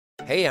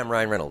Hey, I'm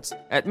Ryan Reynolds.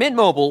 At Mint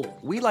Mobile,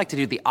 we like to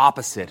do the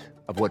opposite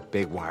of what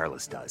Big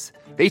Wireless does.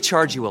 They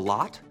charge you a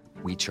lot,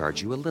 we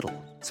charge you a little.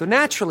 So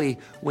naturally,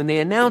 when they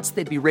announced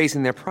they'd be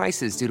raising their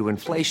prices due to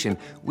inflation,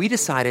 we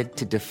decided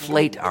to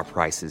deflate our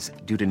prices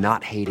due to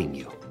not hating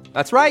you.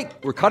 That's right.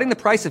 We're cutting the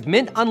price of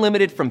Mint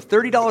Unlimited from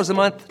 $30 a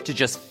month to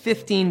just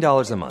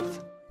 $15 a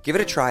month. Give it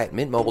a try at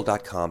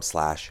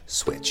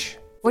mintmobile.com/switch.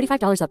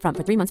 $45 up front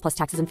for 3 months plus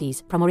taxes and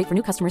fees. Promo rate for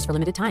new customers for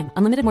limited time.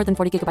 Unlimited more than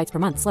 40 gigabytes per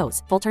month.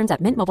 Slows full terms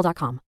at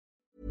mintmobile.com.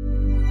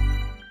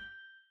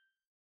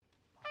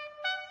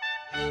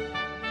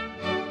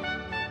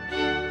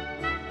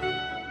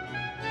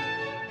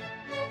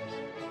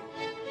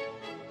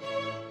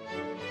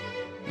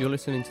 You're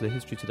listening to the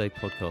History Today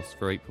podcast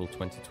for April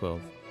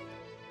 2012.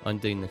 I'm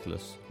Dean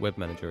Nicholas, web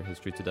manager at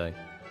History Today.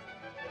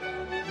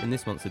 In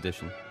this month's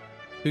edition,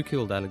 who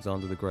killed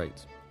Alexander the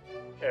Great?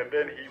 And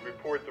then he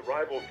reports a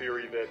rival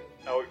theory that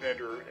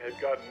Alexander had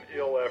gotten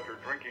ill after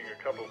drinking a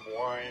cup of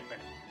wine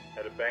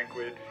at a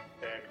banquet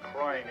and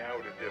crying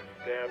out as if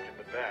stabbed in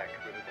the back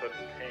with a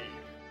sudden pain.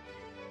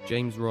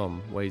 James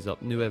Romm weighs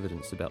up new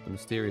evidence about the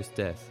mysterious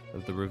death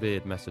of the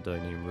revered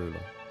Macedonian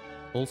ruler.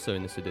 Also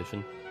in this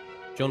edition,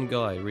 John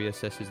Guy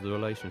reassesses the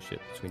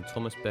relationship between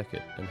Thomas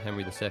Becket and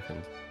Henry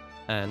II,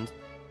 and,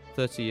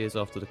 30 years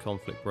after the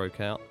conflict broke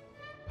out,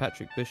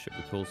 Patrick Bishop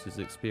recalls his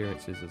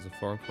experiences as a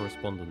foreign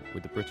correspondent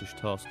with the British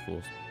task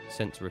force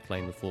sent to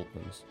reclaim the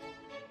Falklands.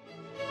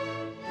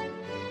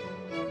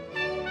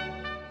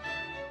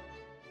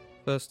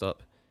 First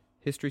up,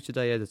 History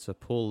Today editor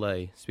Paul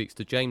Lay speaks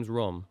to James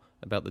Romm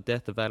about the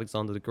death of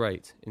Alexander the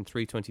Great in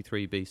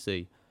 323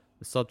 BC,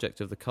 the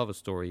subject of the cover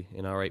story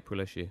in our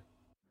April issue.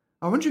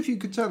 I wonder if you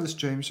could tell us,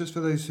 James, just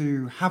for those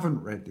who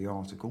haven't read the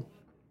article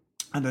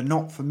and are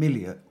not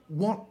familiar,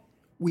 what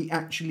we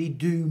actually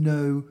do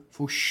know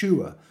for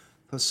sure,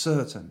 for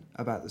certain,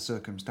 about the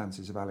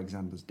circumstances of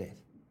Alexander's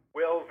death.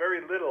 Well,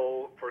 very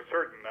little for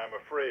certain, I'm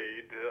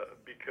afraid,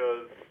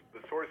 because the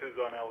sources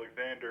on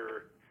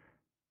Alexander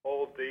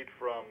all date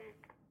from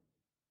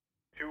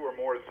 2 or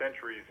more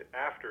centuries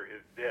after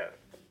his death.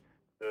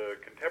 The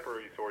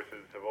contemporary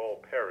sources have all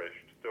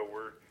perished, so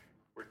we're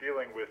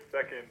dealing with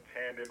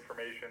second-hand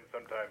information,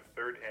 sometimes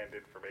third-hand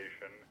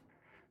information,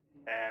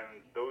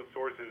 and those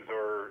sources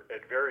are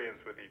at variance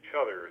with each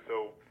other.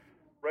 So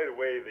right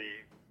away,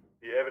 the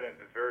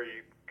evidence is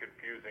very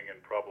confusing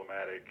and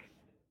problematic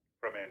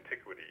from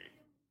antiquity.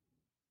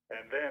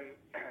 And then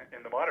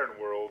in the modern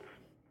world,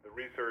 the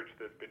research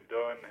that's been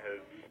done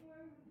has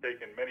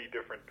taken many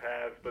different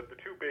paths, but the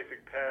 2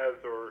 basic paths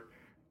are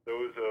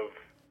those of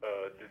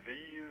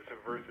disease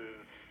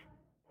versus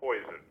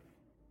poison.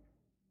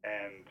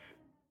 And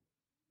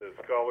the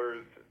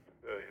scholars,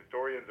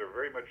 historians are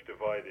very much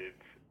divided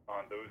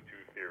on those 2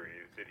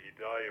 theories. Did he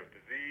die of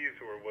disease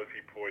or was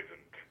he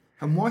poisoned?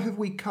 And why have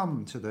we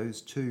come to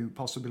those 2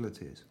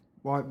 possibilities?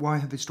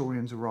 Why have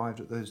historians arrived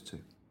at those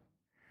 2?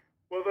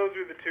 Well, those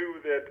are the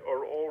 2 that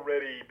are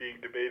already being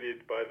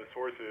debated by the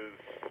sources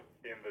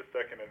in the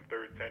 2nd and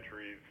 3rd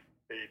centuries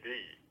AD.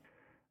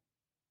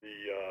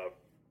 The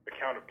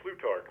account of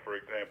Plutarch, for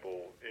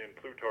example, in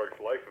Plutarch's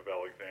Life of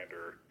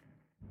Alexander,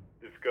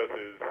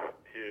 discusses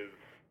his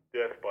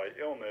death by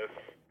illness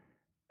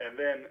and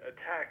then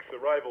attacks the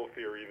rival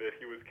theory that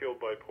he was killed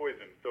by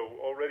poison.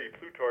 So already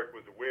Plutarch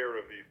was aware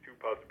of these 2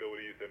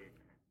 possibilities and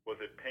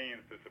was at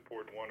pains to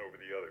support one over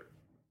the other.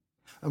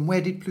 And where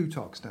did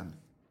Plutarch stand?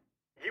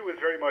 He was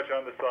very much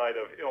on the side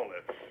of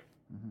illness.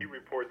 Mm-hmm. He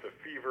reports a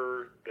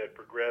fever that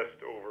progressed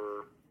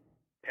over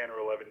 10 or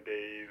 11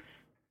 days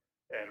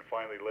and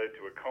finally led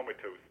to a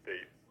comatose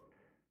state.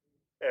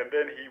 And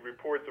then he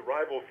reports a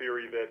rival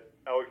theory that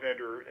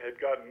Alexander had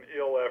gotten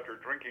ill after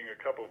drinking a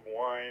cup of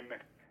wine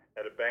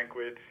at a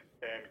banquet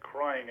and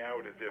crying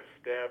out as if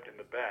stabbed in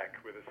the back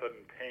with a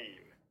sudden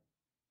pain.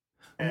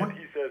 And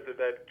he says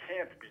that that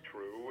can't be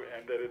true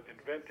and that it's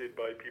invented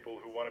by people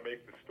who want to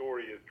make the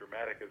story as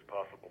dramatic as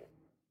possible.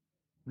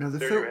 Now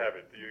there you have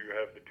it. You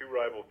have the 2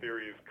 rival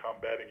theories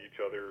combating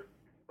each other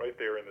right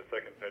there in the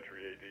 2nd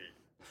century AD.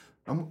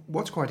 And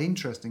what's quite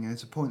interesting, and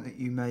it's a point that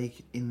you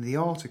make in the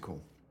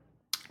article,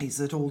 is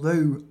that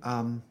although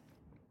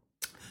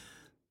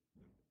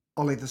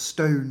Oliver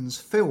Stone's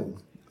film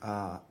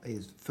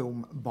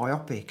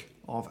biopic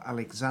of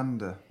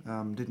Alexander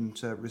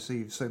didn't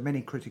receive so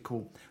many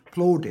critical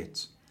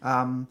plaudits,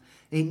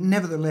 it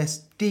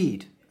nevertheless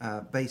did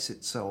base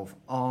itself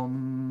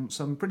on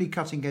some pretty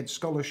cutting-edge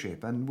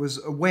scholarship and was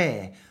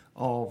aware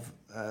of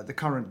the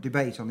current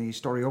debate on the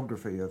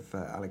historiography of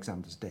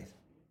Alexander's death.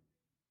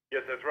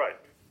 Yes, that's right.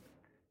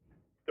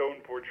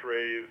 Stone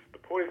portrays the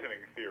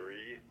poisoning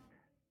theory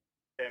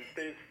and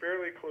stays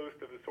fairly close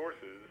to the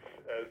sources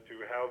as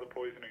to how the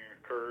poisoning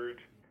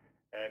occurred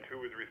and who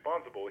was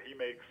responsible. He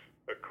makes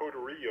a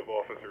coterie of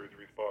officers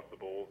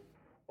responsible,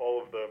 all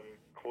of them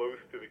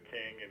close to the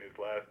king in his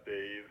last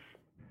days,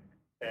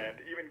 and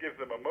even gives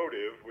them a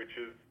motive, which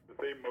is the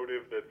same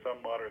motive that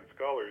some modern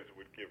scholars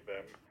would give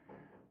them,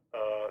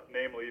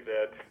 namely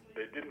that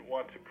they didn't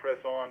want to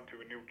press on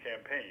to a new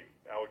campaign.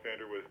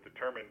 Alexander was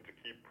determined to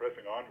keep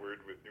pressing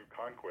onward with new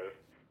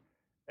conquests,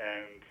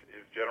 and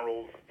his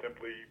generals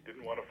simply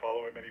didn't want to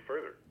follow him any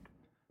further.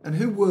 And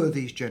who were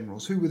these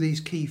generals? Who were these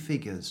key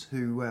figures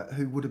who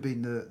would have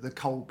been the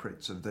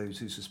culprits of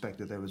those who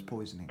suspected there was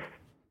poisoning?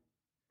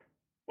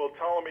 Well,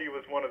 Ptolemy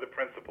was one of the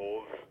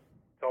principals.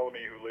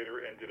 Ptolemy, who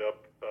later ended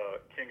up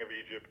king of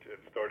Egypt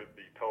and started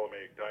the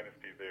Ptolemaic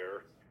dynasty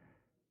there.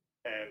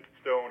 And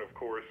Stone, of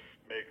course,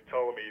 makes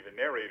Ptolemy the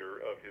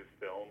narrator of his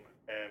film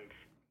and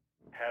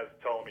has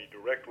Ptolemy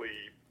directly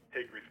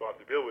take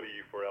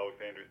responsibility for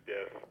Alexander's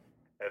death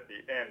at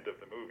the end of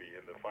the movie,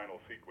 in the final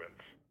sequence.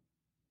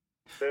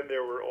 Then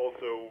there were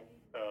also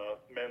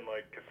men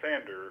like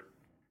Cassander,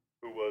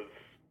 who was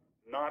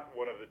not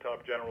one of the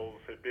top generals,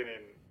 had been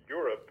in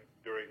Europe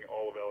during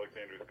all of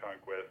Alexander's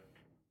conquests,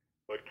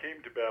 but came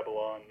to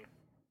Babylon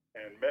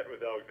and met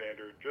with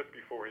Alexander just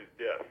before his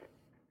death.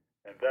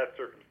 And that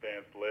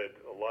circumstance led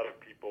a lot of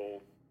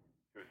people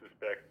to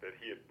suspect that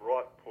he had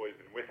brought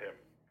poison with him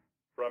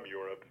from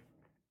Europe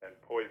and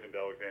poisoned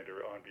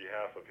Alexander on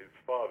behalf of his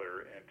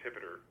father,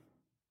 Antipater.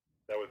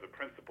 That was the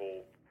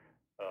principal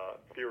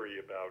theory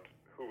about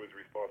who was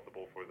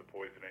responsible for the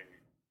poisoning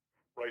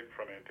right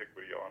from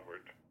antiquity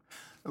onward.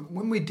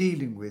 When we're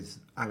dealing with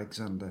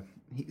Alexander,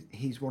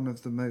 he's one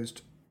of the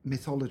most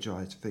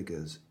mythologized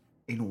figures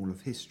in all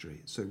of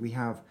history. So we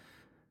have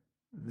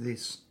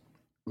this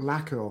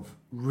lack of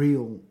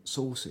real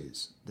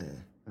sources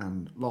there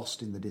and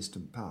lost in the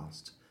distant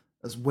past,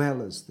 as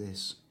well as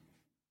this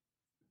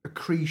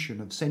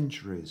accretion of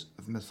centuries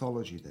of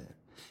mythology there.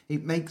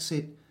 It makes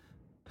it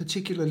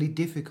particularly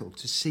difficult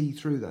to see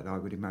through that, I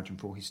would imagine,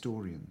 for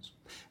historians.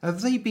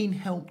 Have they been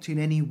helped in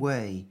any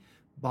way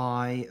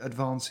by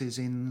advances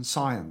in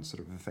science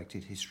that have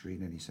affected history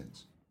in any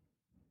sense?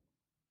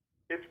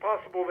 It's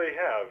possible they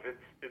have.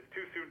 It's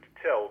too soon to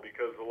tell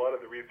because a lot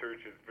of the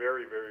research is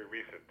very, very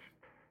recent.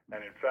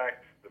 And in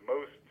fact, the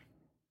most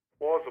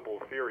plausible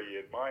theory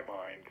in my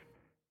mind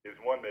is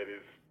one that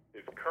is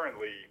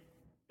currently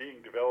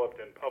being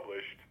developed and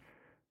published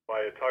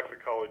by a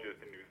toxicologist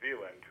in New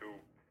Zealand who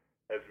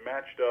has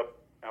matched up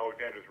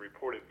Alexander's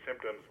reported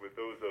symptoms with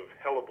those of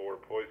hellebore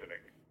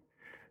poisoning.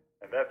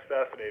 And that's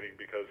fascinating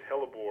because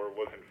hellebore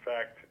was in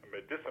fact a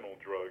medicinal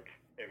drug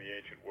in the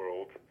ancient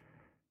world,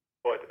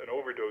 but an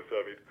overdose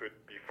of it could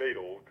be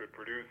fatal, could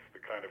produce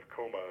the kind of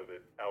coma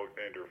that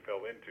Alexander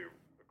fell into,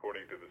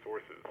 according to the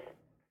sources.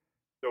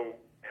 So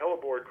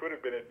hellebore could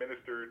have been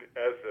administered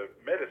as a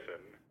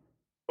medicine,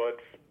 but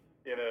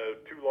in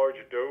a too large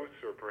a dose,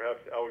 or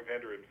perhaps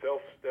Alexander himself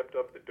stepped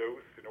up the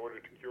dose in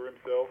order to cure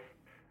himself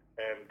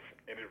and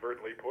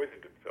inadvertently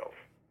poisoned himself.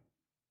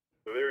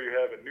 So there you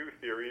have a new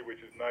theory, which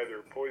is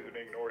neither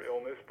poisoning nor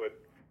illness, but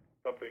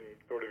something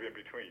sort of in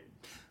between.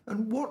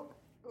 And what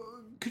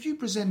could you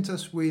present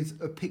us with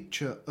a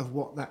picture of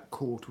what that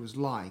court was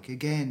like?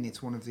 Again,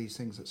 it's one of these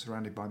things that's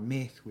surrounded by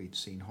myth. We've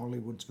seen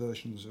Hollywood's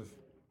versions of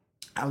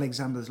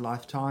Alexander's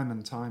life time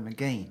and time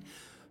again.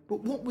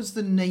 But what was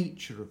the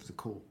nature of the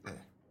court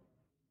there?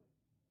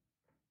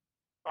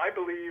 I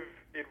believe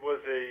it was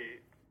a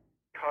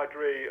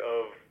cadre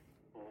of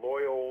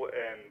loyal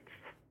and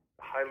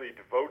highly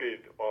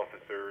devoted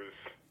officers,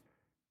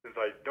 since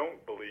I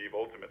don't believe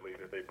ultimately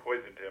that they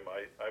poisoned him.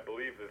 I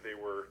believe that they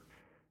were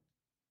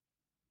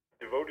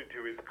devoted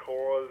to his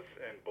cause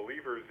and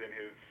believers in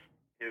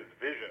his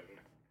vision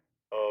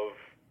of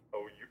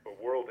a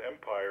world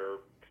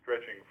empire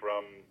stretching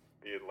from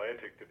the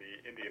Atlantic to the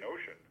Indian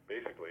Ocean,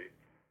 basically,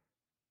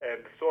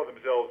 and saw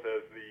themselves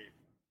as the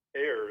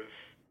heirs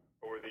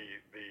or the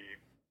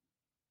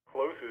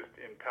closest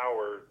in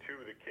power to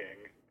the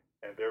king,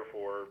 and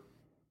therefore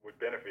would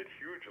benefit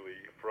hugely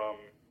from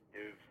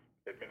his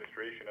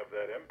administration of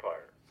that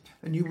empire.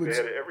 And you would They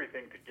had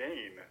everything to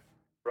gain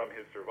from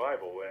his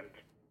survival and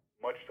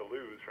much to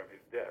lose from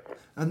his death.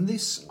 And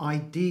this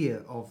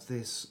idea of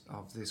this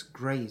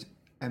great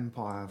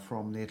empire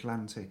from the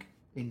Atlantic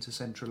into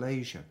Central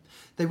Asia,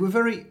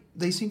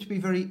 they seemed to be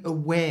very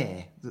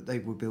aware that they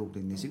were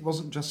building this. It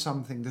wasn't just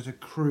something that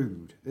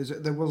accrued.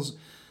 There was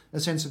a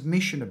sense of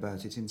mission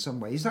about it in some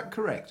way. Is that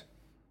correct?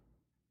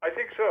 I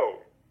think so.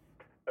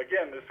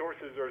 Again, the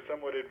sources are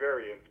somewhat at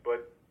variance,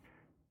 but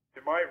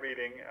to my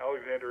reading,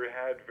 Alexander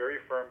had very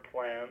firm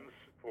plans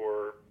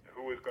for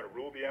who was going to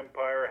rule the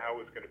empire, how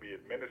it was going to be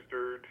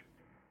administered,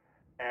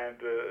 and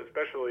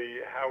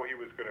especially how he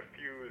was going to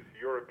fuse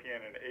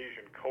European and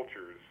Asian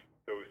cultures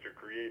so as to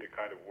create a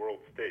kind of world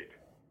state.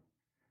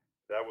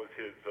 That was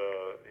his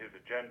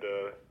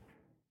agenda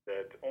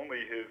that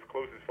only his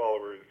closest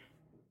followers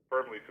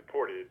firmly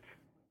supported.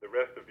 The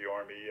rest of the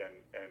army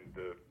and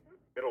the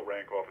middle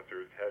rank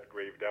officers had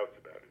grave doubts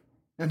about it.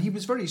 And he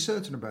was very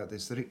certain about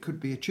this, that it could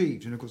be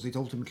achieved, and of course it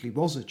ultimately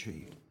was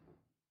achieved.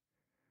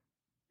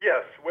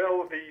 Yes,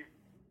 well,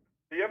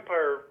 the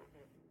empire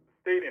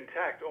stayed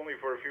intact only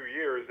for a few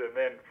years and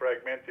then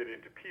fragmented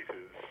into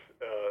pieces,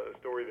 a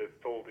story that's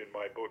told in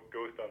my book,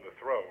 Ghost on the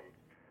Throne.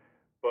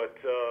 But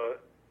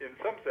in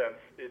some sense,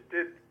 it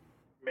did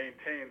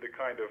maintain the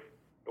kind of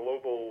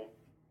global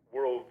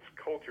world's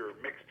culture,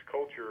 mixed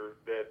culture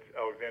that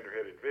Alexander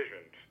had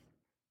envisioned,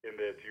 in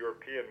that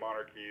European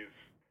monarchies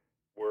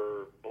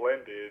were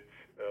blended,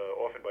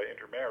 often by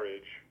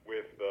intermarriage,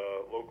 with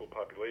local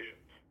populations.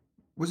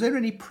 Was there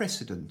any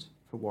precedent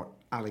for what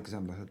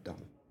Alexander had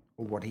done,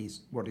 or what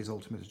his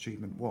ultimate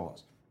achievement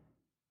was?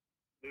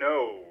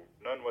 No,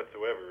 none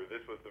whatsoever.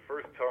 This was the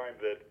first time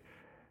that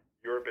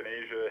Europe and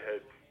Asia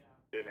had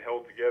been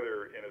held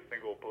together in a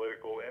single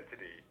political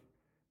entity.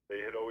 They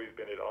had always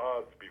been at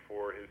odds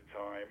before his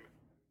time,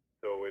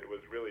 so it was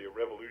really a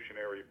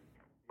revolutionary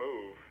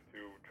move to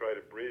try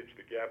to bridge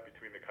the gap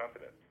between the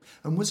continents.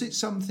 And was it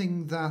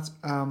something that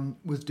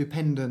was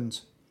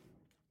dependent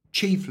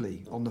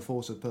chiefly on the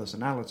force of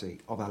personality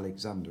of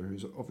Alexander,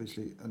 who's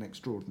obviously an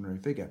extraordinary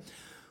figure?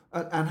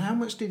 And how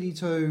much did he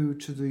owe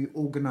to the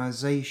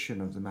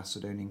organisation of the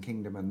Macedonian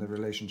kingdom and the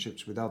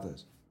relationships with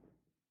others?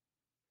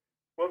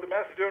 Well, the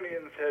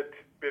Macedonians had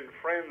been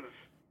friends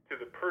to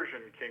the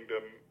Persian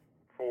kingdom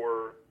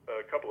for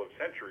a couple of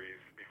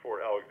centuries before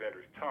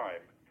Alexander's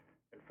time.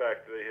 In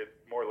fact, they had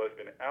more or less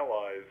been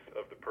allies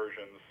of the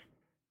Persians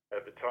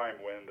at the time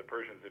when the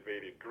Persians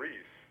invaded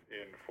Greece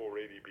in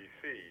 480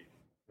 BC.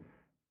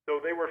 So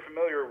they were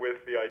familiar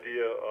with the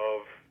idea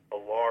of a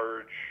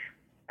large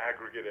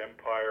aggregate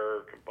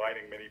empire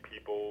combining many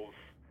peoples,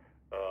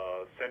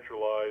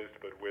 centralized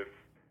but with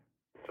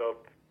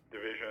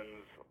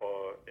subdivisions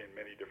in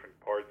many different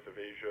parts of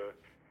Asia.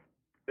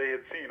 They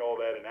had seen all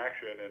that in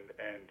action,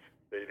 and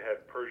they'd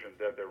had Persians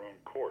at their own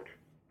court.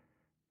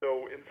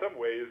 So in some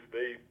ways,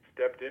 they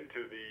stepped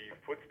into the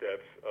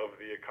footsteps of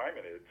the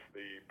Achaemenids,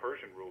 the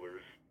Persian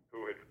rulers,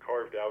 who had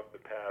carved out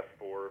the path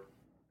for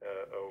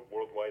a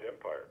worldwide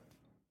empire.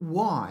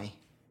 Why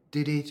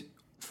did it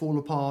fall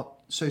apart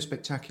so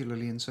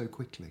spectacularly and so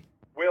quickly?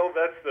 Well,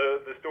 that's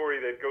the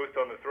story that Ghost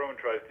on the Throne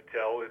tries to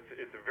tell.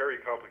 It's a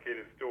very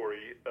complicated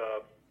story,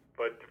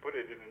 but to put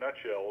it in a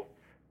nutshell,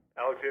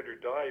 Alexander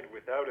died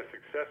without a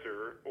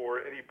successor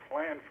or any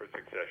plan for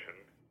succession.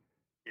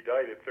 He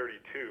died at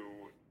 32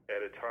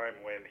 at a time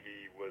when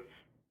he was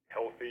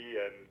healthy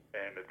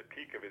and at the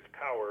peak of his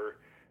power.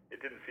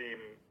 It didn't seem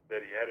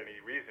that he had any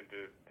reason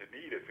to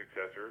need a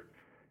successor,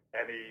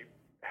 and he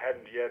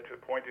hadn't yet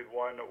appointed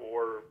one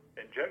or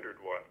engendered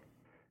one.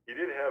 He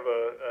did have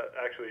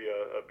actually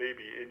a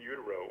baby in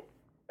utero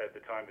at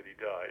the time that he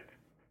died,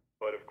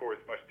 but of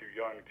course much too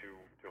young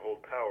to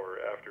hold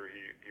power after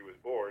he was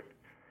born.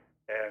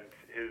 And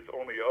his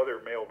only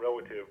other male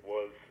relative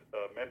was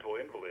a mental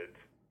invalid,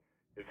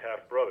 his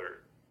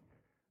half-brother.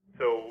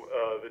 So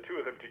the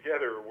two of them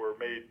together were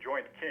made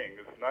joint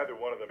kings, neither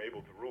one of them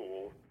able to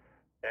rule,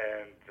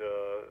 and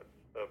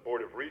a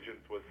board of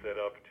regents was set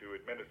up to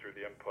administer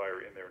the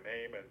empire in their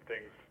name, and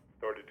things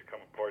started to come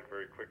apart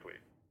very quickly.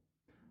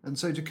 And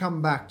so to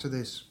come back to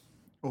this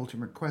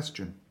ultimate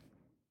question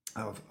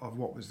of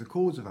what was the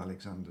cause of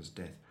Alexander's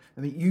death,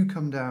 I mean, you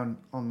come down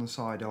on the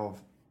side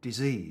of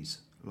disease,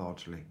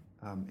 largely,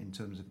 in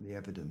terms of the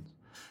evidence.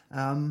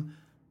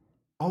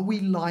 Are we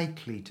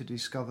likely to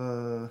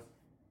discover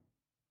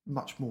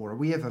much more? Are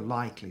we ever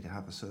likely to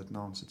have a certain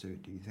answer to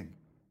it, do you think?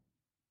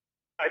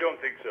 I don't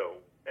think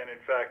so. And in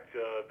fact,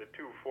 the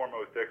two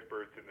foremost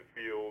experts in the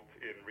field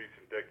in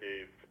recent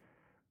decades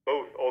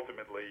both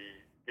ultimately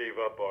gave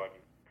up on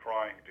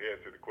trying to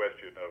answer the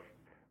question of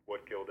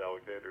what killed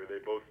Alexander.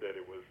 They both said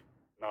it was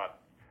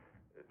not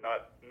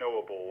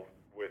knowable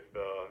with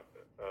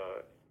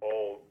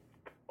all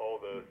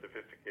the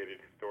sophisticated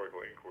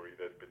historical inquiry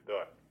that's been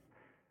done.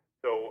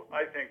 So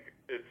I think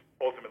it's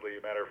ultimately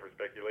a matter for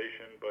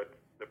speculation, but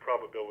the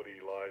probability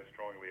lies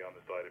strongly on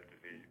the side of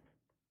disease.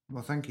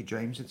 Well, thank you,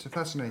 James. It's a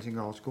fascinating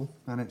article,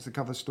 and it's the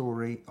cover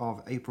story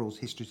of April's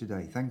History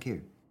Today. Thank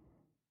you.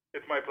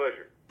 It's my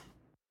pleasure.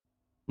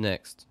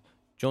 Next,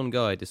 John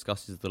Guy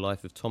discusses the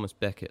life of Thomas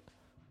Becket,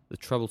 the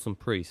troublesome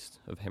priest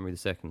of Henry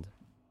II.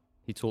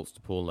 He talks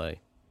to Paul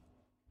Lay.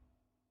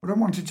 What I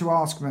wanted to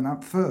ask then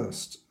up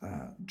first,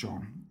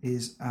 John,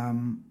 is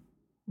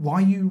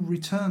why you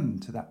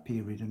returned to that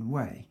period in a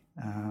way,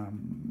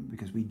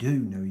 because we do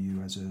know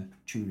you as a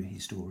Tudor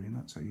historian.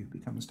 That's how you've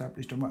become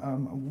established.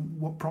 And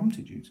what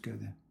prompted you to go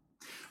there?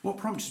 What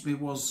prompted me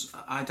was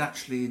I'd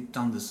actually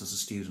done this as a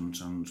student,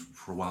 and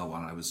for a while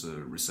I was a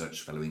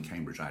research fellow in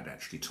Cambridge, I'd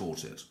actually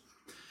taught it.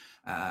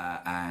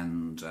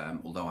 And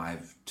although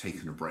I've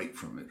taken a break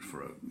from it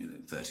for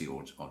 30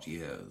 odd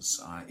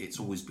years, it's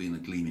always been a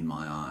gleam in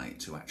my eye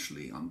to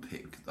actually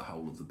unpick the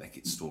whole of the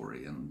Becket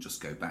story and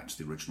just go back to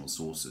the original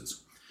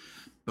sources.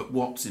 But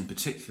what in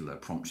particular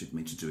prompted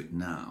me to do it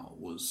now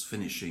was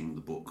finishing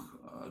the book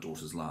A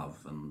Daughter's Love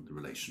and the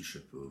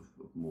relationship of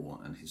More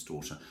and his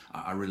daughter.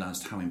 I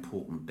realised how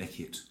important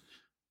Becket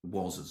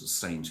was as a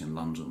saint in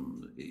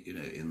London,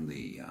 in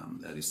the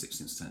early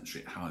 16th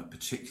century, how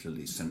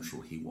particularly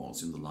central he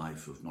was in the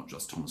life of not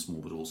just Thomas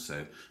More, but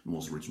also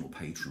More's original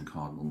patron,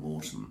 Cardinal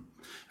Morton.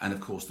 And of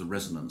course, the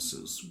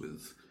resonances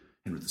with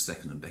Henry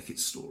II and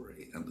Becket's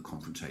story and the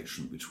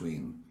confrontation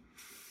between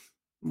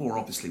More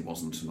obviously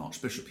wasn't an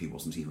archbishop, he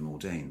wasn't even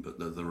ordained, but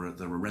there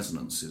are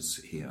resonances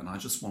here, and I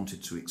just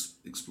wanted to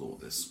explore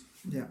this.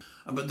 Yeah.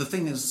 But the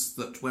thing is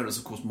that whereas,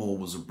 of course, More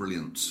was a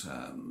brilliant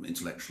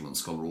intellectual and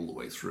scholar all the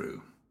way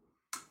through,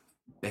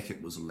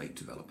 Becket was a late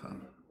developer.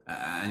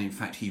 And in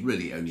fact, he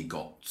really only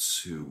got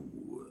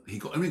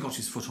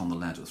his foot on the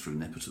ladder through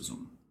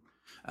nepotism.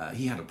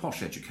 He had a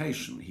posh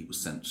education. He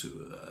was sent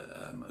to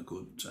a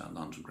good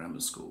London grammar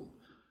school.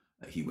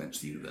 He went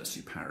to the University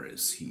of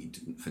Paris. He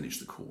didn't finish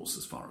the course,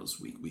 as far as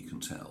we can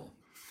tell.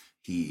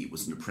 He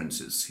was an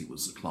apprentice. He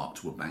was a clerk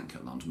to a banker,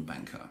 London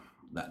banker.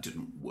 That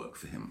didn't work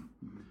for him.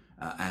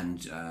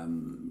 And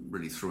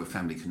really, through a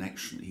family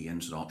connection, he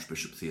entered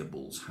Archbishop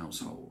Theobald's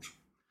household.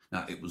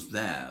 Now, it was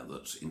there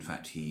that, in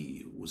fact,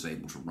 he was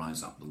able to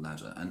rise up the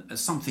ladder. And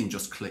something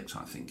just clicked,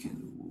 I think,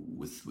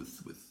 with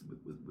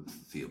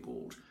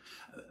Theobald.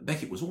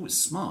 Becket was always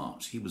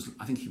smart.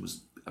 I think he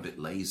was a bit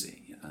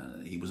lazy.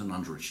 He was an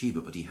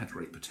underachiever, but he had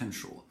great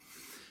potential.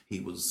 He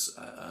was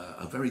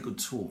a very good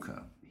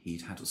talker.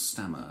 He'd had a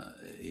stammer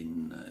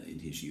in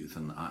his youth,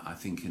 and I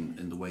think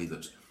in the way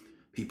that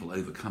people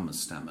overcome a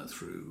stammer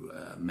through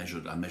a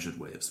measured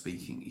way of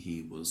speaking,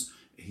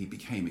 he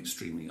became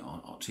extremely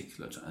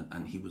articulate,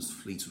 and he was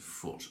fleet of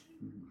foot.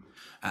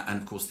 And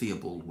of course,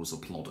 Theobald was a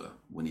plodder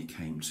when he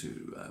came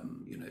to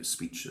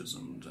speeches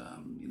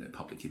and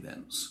public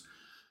events.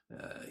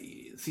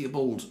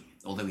 Theobald,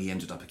 although he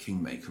ended up a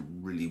kingmaker,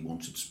 really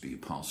wanted to be a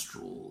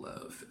pastoral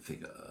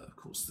figure. Of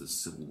course, the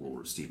civil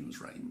war of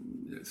Stephen's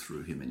reign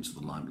threw him into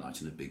the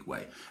limelight in a big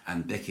way,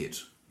 and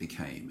Becket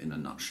became, in a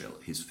nutshell,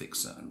 his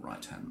fixer and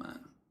right-hand man.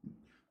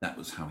 That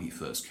was how he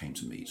first came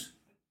to meet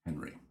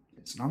Henry.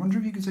 Yes, and I wonder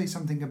if you could say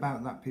something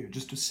about that period,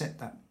 just to set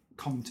that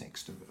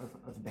context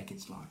of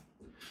Becket's life.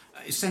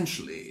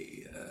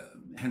 Essentially,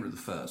 Henry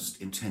I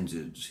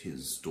intended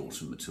his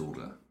daughter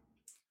Matilda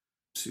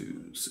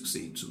to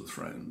succeed to the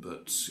throne,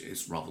 but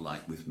it's rather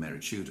like with Mary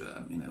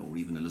Tudor, or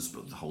even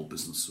Elizabeth, the whole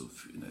business of,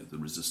 the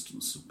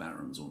resistance of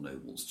barons or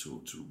nobles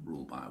to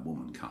rule by a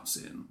woman cuts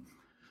in.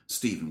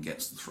 Stephen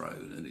gets the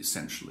throne, and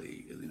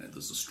essentially,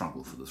 there's a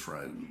struggle for the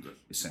throne that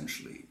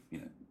essentially,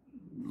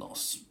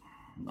 lasts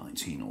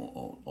 19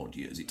 or odd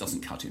years. It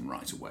doesn't cut in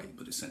right away,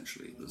 but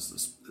essentially there's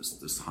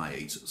this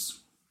hiatus.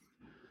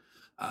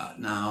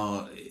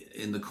 Now,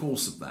 in the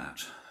course of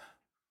that,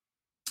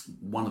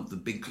 one of the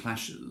big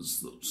clashes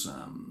that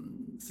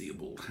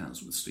Theobald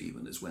has with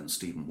Stephen is when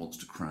Stephen wants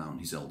to crown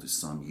his eldest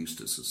son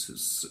Eustace as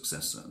his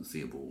successor, and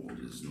Theobald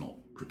is not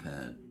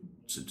prepared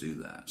to do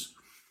that.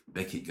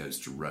 Becket goes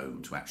to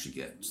Rome to actually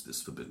get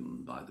this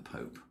forbidden by the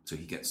Pope, so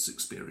he gets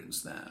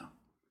experience there.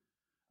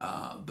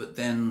 But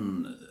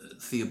then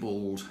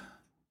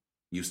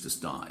Eustace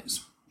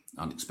dies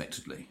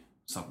unexpectedly,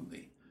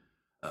 suddenly.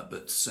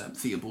 But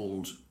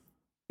Theobald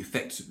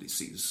effectively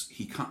sees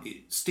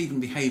Stephen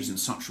behaves in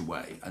such a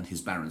way, and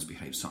his barons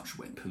behave such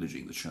a way in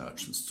pillaging the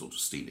church and sort of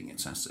stealing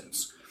its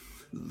assets,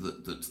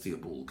 that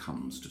Theobald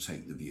comes to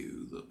take the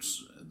view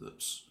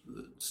that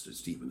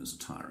Stephen is a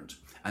tyrant,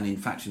 and in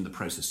fact in the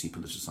process he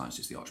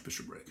politicises the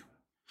archbishopric.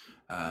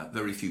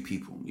 Very few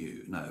people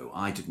know.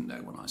 I didn't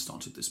know when I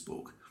started this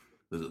book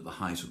that at the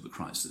height of the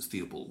crisis,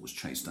 Theobald was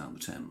chased down the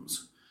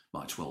Thames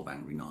by 12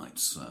 angry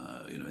knights,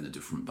 in a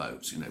different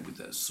boat, with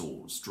their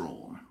swords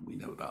drawn. We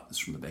know about this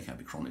from the Beck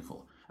Abbey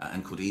Chronicle,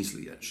 and could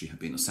easily actually have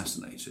been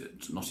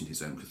assassinated, not in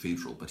his own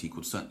cathedral, but he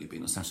could certainly have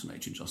been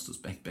assassinated just as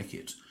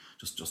Becket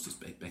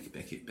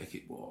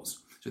was.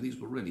 So these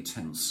were really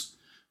tense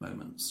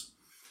moments.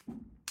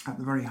 At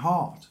the very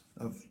heart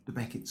of the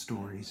Becket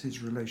story is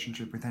his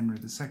relationship with Henry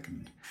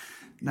II.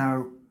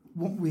 Now,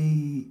 what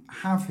we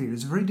have here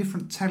is a very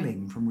different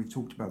telling from, we've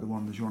talked about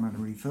the Jean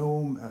Anouilh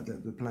film,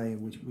 the play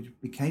which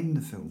became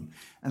the film,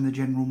 and the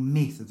general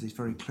myth of this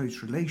very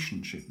close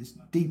relationship, this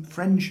deep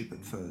friendship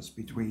at first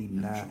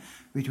between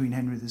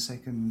Henry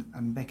II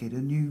and Becket,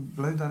 and you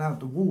blow that out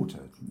the water.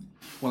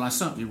 Well, I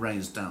certainly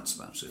raised doubts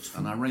about it,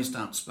 and I raised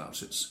doubts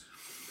about it.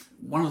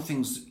 One of the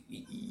things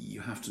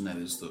you have to know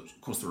is that, of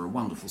course, there are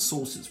wonderful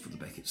sources for the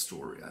Becket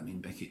story. I mean,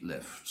 Becket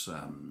left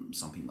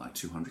something like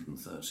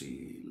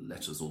 230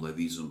 letters, although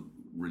these are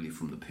really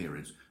from the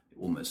period,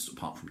 almost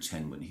apart from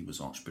 10 when he was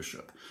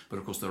archbishop. But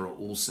of course, there are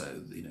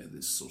also,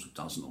 this sort of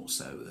dozen or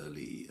so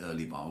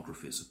early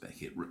biographies of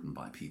Becket written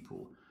by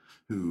people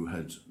who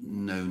had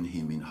known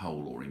him in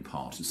whole or in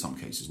part, in some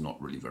cases not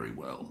really very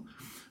well.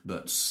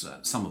 But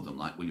some of them,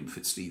 like William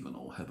Fitzstephen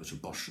or Herbert of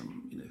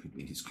Bosham, who'd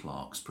been his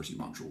clerks pretty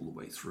much all the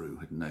way through,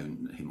 had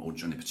known him, or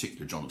in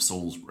particular John of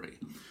Salisbury,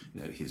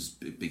 his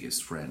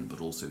biggest friend, but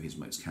also his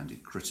most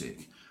candid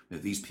critic.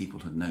 These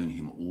people had known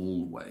him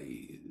all the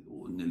way,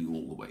 or nearly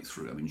all the way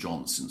through. I mean,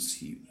 John, since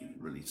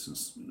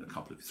a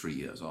couple of 3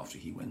 years after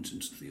he went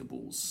into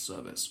Theobald's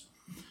service.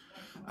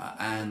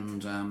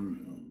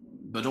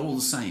 But all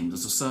the same,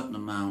 there's a certain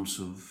amount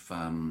of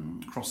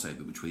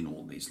crossover between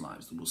all these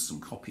lives. There was some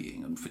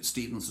copying, and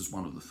Fitzstephen's was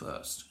one of the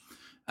first.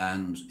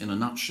 And in a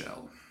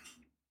nutshell,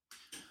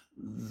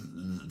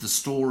 the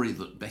story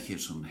that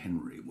Becket and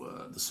Henry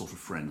were the sort of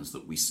friends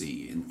that we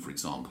see in, for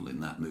example,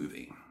 in that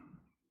movie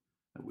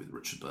with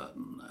Richard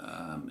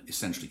Burton,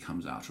 essentially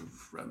comes out of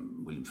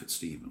William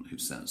Fitzstephen, who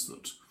says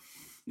that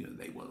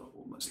they were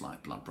almost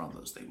like blood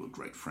brothers. They were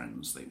great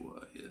friends. They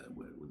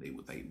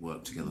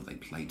worked together. They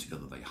played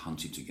together. They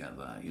hunted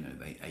together.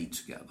 They ate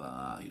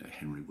together.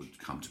 Henry would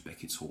come to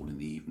Becket's hall in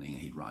the evening.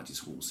 He'd ride his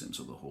horse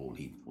into the hall.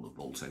 He'd pull a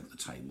bolt over the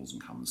tables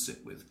and come and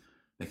sit with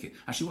Becket.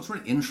 Actually, what's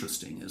really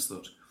interesting is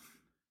that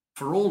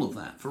for all of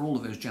that, for all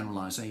of those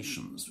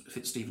generalisations,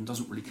 Fitzstephen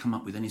doesn't really come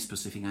up with any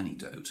specific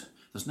anecdote.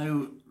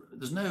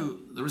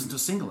 There isn't a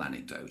single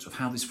anecdote of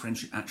how this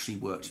friendship actually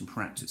worked in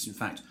practice. In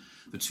fact,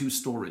 the two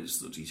stories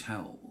that he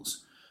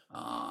tells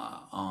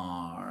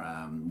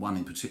are one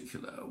in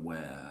particular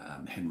where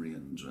Henry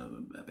and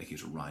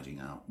Becket are riding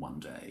out one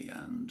day,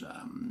 and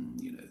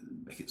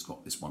Becket's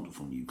got this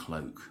wonderful new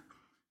cloak,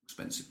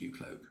 expensive new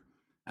cloak,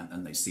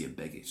 and they see a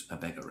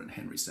beggar, and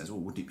Henry says, "Oh,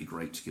 wouldn't it be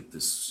great to give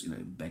this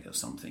beggar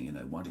something?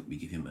 Why don't we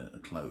give him a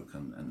cloak?"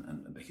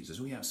 And Becket says,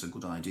 "Oh yeah, it's a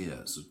good idea.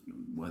 It's a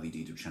worthy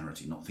deed of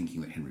charity," not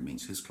thinking that Henry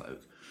means his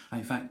cloak. And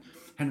in fact,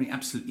 Henry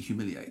absolutely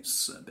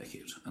humiliates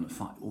Becket, and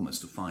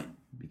almost a fight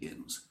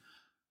begins.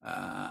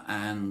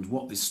 And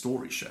what this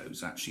story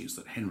shows actually is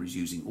that Henry's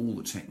using all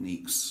the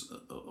techniques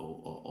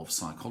of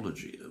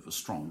psychology of a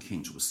strong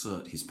king to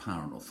assert his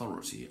power and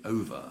authority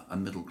over a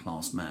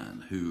middle-class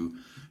man who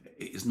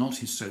is not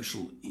his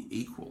social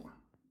equal.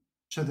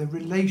 So the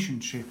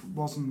relationship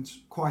wasn't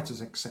quite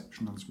as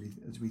exceptional as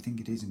we think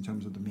it is in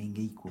terms of them being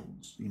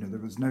equals. There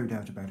was no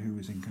doubt about who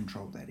was in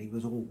control there. He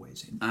was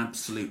always in.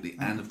 Absolutely.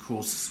 And of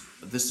course,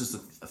 this is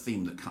a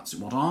theme that cuts in.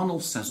 What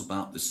Arnold says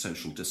about this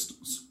social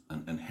distance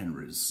and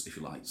Henry's, if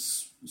you like,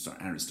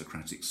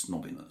 aristocratic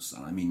snobbiness.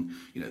 And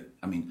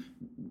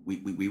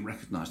we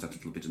recognise that a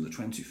little bit in the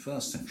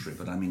 21st century,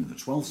 but in the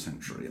 12th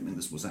century,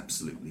 this was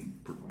absolutely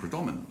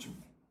predominant.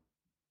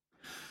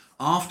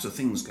 After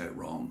things go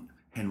wrong,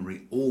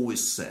 Henry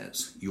always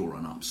says, "You're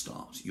an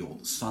upstart. You're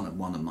the son of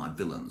one of my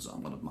villains.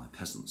 I'm one of my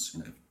peasants.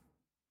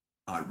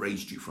 I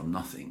raised you from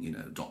nothing.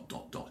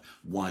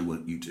 Why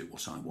won't you do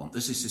what I want?"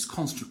 This is his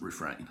constant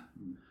refrain.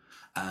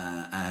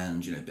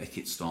 And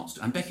Becket starts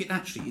to, and Becket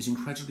actually is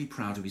incredibly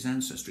proud of his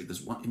ancestry.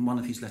 In one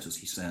of his letters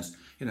he says,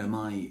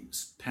 "My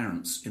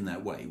parents in their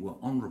way were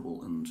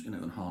honourable and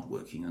and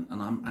hardworking,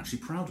 and I'm actually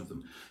proud of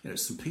them.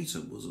 St. Peter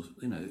was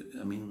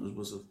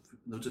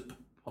the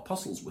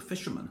apostles were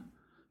fishermen.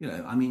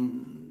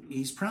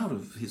 He's proud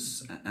of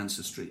his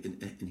ancestry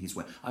in his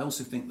way." I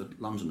also think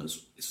that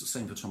Londoners, it's the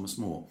same for Thomas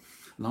More.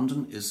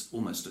 London is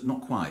almost,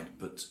 not quite,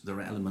 but there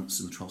are elements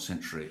in the 12th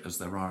century, as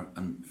there are,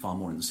 and far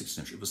more in the 16th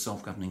century, of a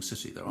self-governing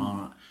city. There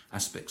are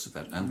aspects of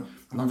that. And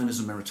London is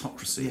a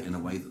meritocracy in a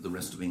way that the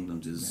rest of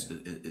England is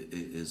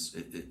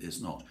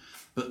not.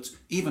 But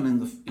even in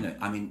the,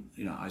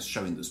 I was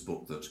showing this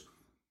book that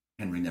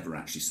Henry never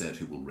actually said,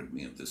 "Who will rid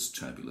me of this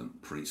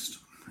turbulent priest?"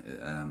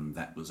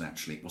 That was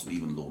actually, it wasn't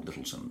even Lord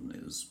Lyttelton.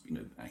 It was,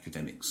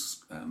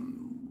 academics,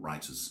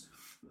 writers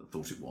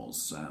thought it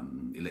was.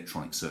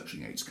 Electronic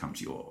searching aids come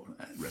to your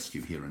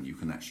rescue here, and you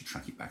can actually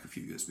track it back a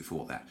few years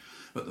before that.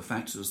 But the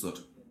fact is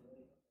that,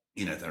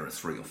 there are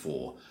 3 or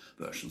 4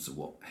 versions of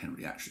what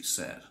Henry actually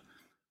said.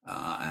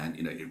 And,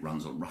 it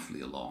runs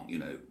roughly along,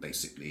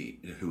 basically,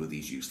 who are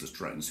these useless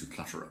drones who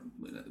clutter up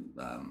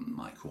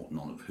my court,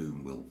 none of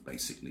whom will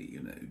basically,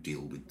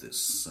 deal with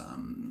this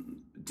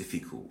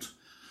difficult.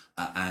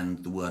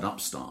 And the word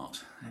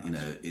upstart,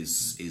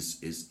 is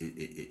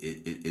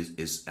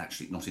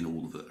actually not in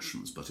all the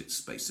versions, but it's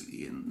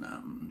basically in,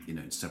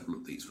 in several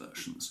of these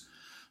versions.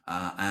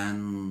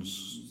 And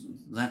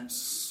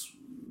that's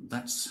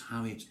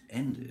how it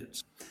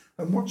ended.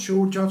 And what's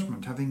your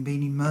judgment, having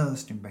been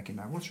immersed in Becket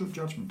now? What's your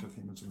judgment of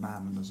him as a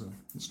man and as a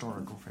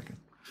historical figure?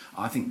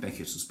 I think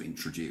Becket has been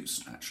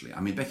traduced, actually.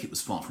 Becket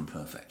was far from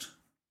perfect.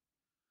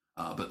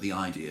 But the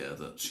idea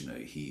that,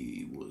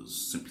 he was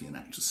simply an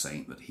actor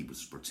saint, that he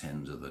was a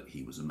pretender, that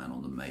he was a man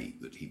on the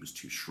make, that he was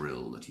too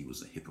shrill, that he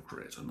was a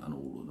hypocrite, and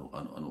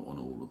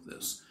all of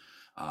this.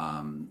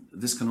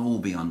 This can all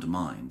be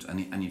undermined. And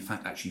in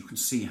fact, actually, you can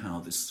see how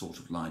this sort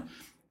of line...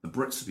 The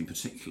Brits have been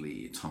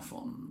particularly tough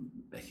on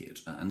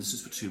Becket, and this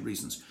is for 2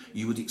 reasons.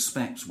 You would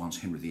expect, once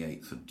Henry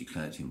VIII had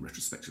declared him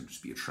retrospectively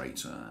to be a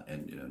traitor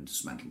and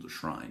dismantled the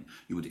shrine,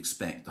 you would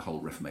expect the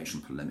whole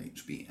Reformation polemic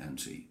to be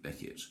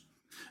anti-Becket.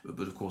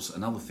 But of course,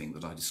 another thing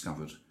that I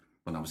discovered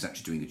when I was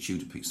actually doing a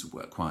Tudor piece of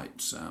work,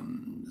 quite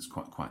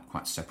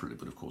separately,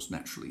 but of course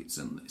naturally it's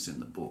in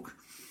the book,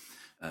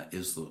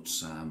 is that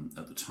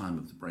at the time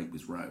of the break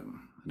with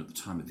Rome and at the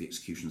time of the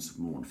executions of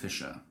More and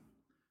Fisher,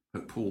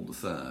 Pope Paul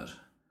III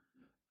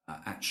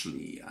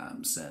actually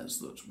says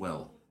that,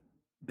 well,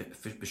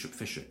 Bishop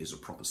Fisher is a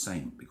proper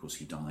saint because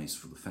he dies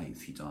for the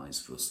faith, he dies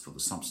for the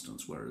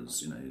substance,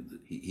 whereas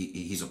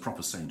he's a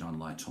proper saint,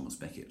 unlike Thomas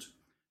Becket,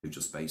 who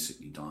just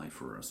basically died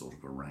for a sort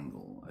of a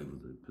wrangle over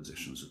the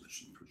positions of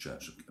the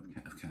Church of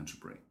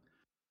Canterbury.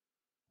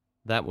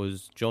 That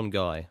was John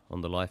Guy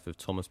on the life of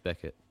Thomas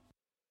Becket.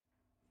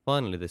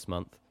 Finally this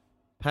month,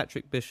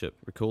 Patrick Bishop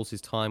recalls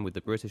his time with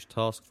the British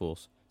task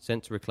force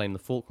sent to reclaim the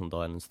Falkland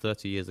Islands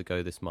 30 years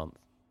ago this month.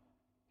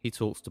 He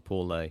talks to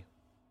Paul Lay.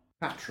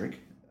 Patrick,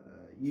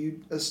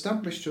 you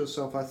established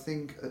yourself, I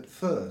think, at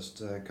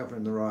first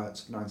covering the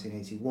riots of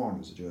 1981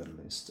 as a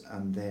journalist,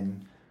 and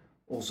then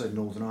also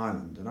Northern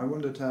Ireland. And I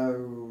wondered how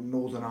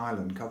Northern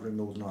Ireland, covering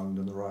Northern Ireland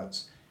and the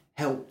riots,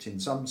 helped in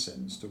some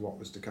sense to what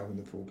was to come in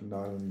the Falkland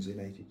Islands in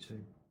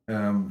 82.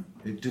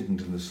 It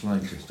didn't in the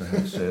slightest, I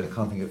have to say. I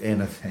can't think of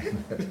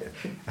anything that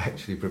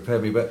actually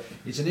prepared me. But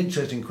it's an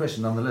interesting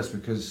question nonetheless,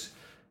 because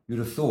you'd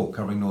have thought,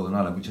 covering Northern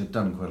Ireland, which I'd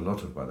done quite a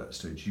lot of by that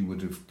stage, you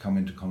would have come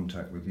into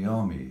contact with the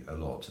army a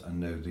lot and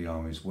know the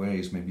army's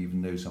ways, maybe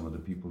even know some of the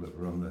people that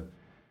were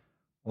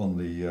on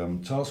the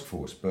task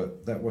force.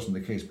 But that wasn't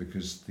the case,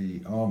 because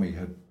the army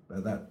had,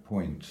 at that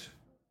point,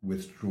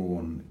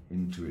 withdrawn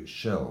into its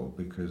shell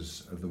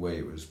because of the way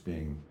it was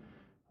being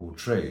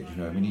portrayed. You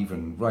know, I mean,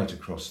 even right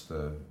across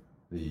the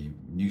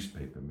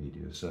newspaper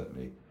media,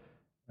 certainly,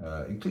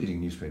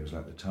 including newspapers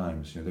like the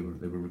Times, you know,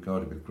 they were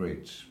regarded with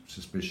great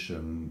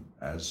suspicion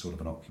as sort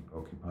of an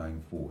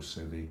occupying force.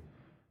 So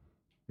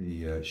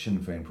the Sinn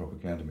Féin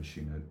propaganda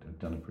machine had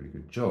done a pretty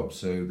good job.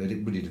 So they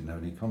really didn't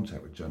have any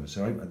contact with journalists.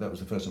 So that was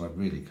the first time I'd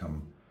really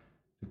come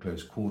to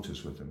close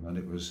quarters with them, and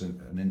it was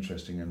an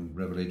interesting and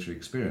revelatory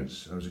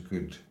experience. I was a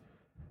good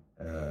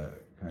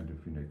kind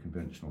of, you know,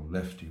 conventional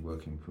lefty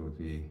working for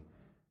the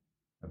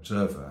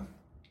Observer,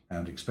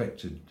 and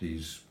expected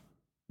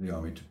the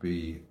army to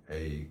be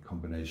a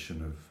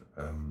combination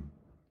of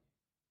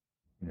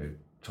you know,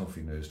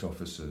 toffee-nosed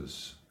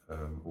officers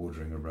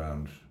ordering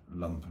around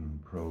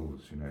lumpen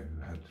proles, you know,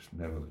 who had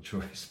no other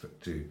choice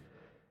but to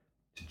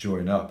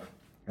join up.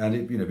 And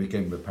it, you know,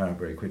 became apparent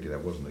very quickly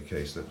that wasn't the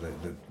case, that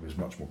it was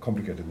much more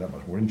complicated, that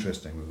much more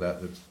interesting than that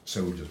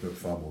soldiers were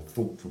far more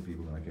thoughtful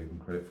people than I gave them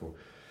credit for.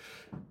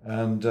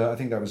 And I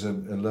think that was a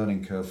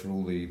learning curve for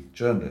all the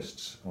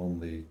journalists on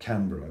the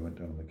Canberra. I went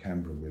down on the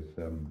Canberra with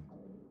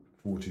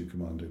 40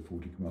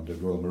 Commando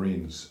Royal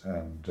Marines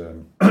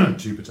and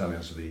 2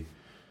 battalions of the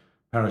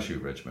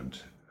Parachute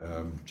Regiment.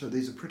 So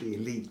these are pretty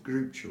elite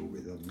groups you're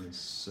with on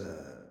this.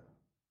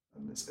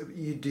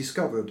 You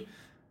discovered,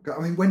 I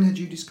mean, when had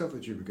you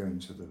discovered you were going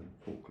to the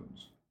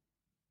Falklands?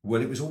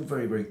 Well, it was all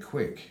very, very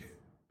quick,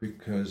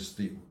 because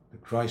the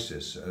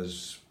crisis,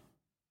 as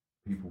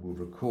people will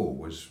recall,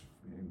 was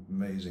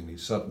amazingly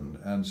sudden,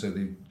 and so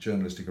the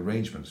journalistic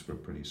arrangements were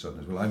pretty sudden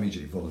as well. I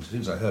immediately volunteered. As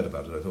soon as I heard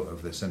about it, I thought, oh,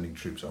 if they're sending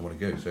troops, I want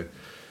to go. So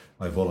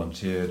I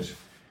volunteered.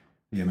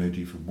 The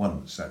MOD for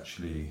once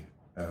actually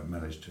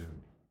managed to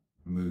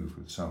move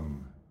with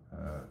some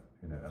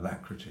you know,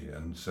 alacrity,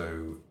 and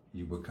so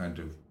you were kind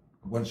of,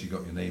 once you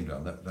got your name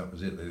down, that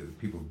was it. The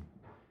people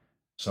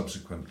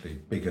subsequently,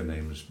 bigger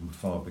names,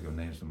 far bigger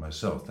names than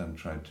myself, then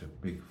tried to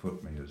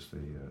Bigfoot me, as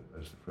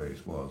the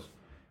phrase was.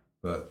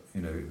 But, you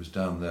know, it was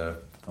down there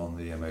on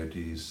the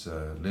MOD's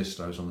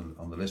list. I was on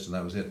the list, and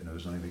that was it. And there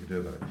was nothing they could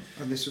do about it.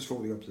 And this was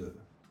for the Observer?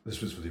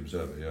 This was for the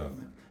Observer, yeah.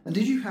 And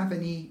did you have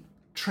any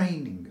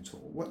training at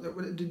all? What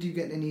did you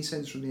get any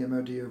sense from the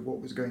MOD of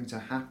what was going to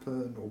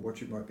happen, or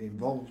what you might be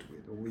involved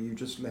with, or were you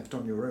just left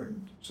on your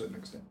own to a certain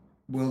extent?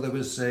 Well, there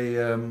was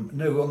there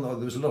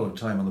was a lot of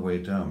time on the way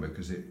down,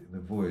 because the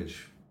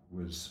voyage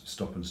was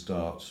stop and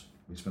start.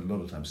 We spent a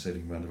lot of time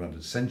sailing around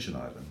Ascension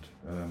Island,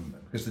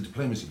 because the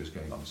diplomacy was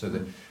going on. So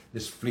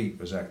this fleet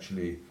was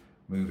actually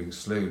moving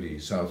slowly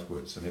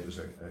southwards, and it was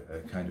a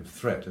kind of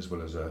threat, as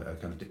well as a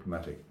kind of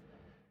diplomatic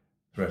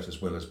threat,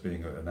 as well as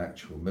being an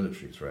actual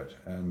military threat.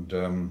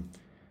 And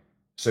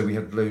so we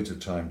had loads of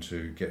time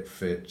to get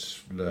fit,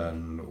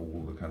 learn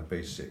all the kind of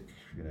basic,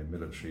 you know,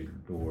 military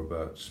law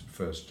about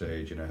first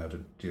aid, you know, how to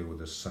deal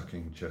with a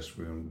sucking chest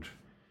wound,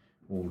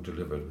 all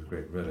delivered with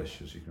great relish,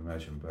 as you can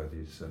imagine, by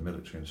these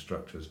military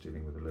instructors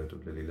dealing with a load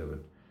of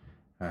lily-livered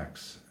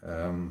hacks.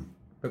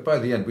 But by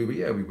the end, we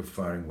were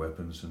firing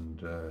weapons, and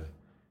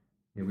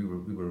we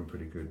were in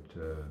pretty good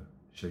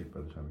shape by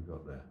the time we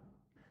got there.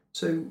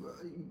 So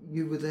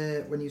you were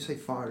there, when you say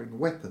firing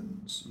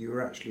weapons, you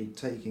were actually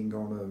taking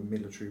on a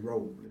military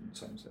role in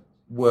some sense?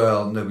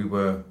 Well, no,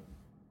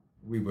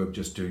 we were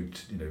just doing,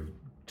 you know,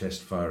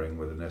 test firing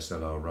with an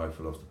SLR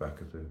rifle off the back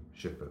of the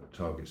ship at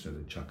targets, so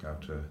they chuck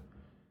out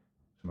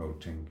some old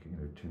tin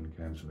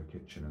cans from the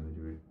kitchen, and then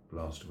you would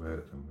blast away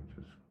at them, which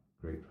was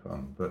great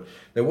fun. But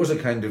there was a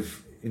kind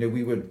of, you know,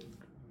 we were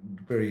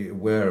very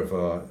aware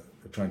of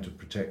trying to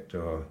protect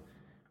our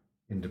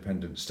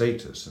independent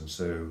status, and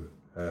so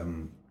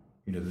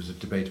you know, there was a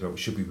debate about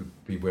should we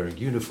be wearing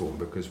uniform,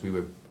 because we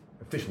were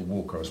official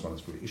war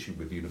correspondents, we were issued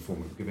with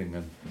uniform, and given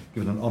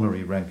an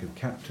honorary rank of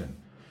captain,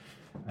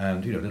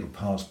 and, you know, a little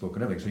pass book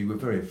and everything. So you were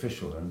very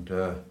official, and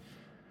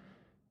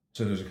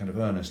so there was a kind of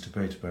earnest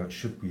debate about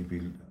should we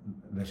be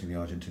letting the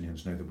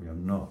Argentinians know that we are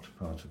not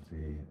part of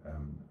the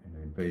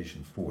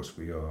invasion force.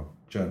 We are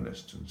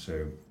journalists, and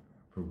so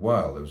for a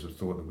while there was a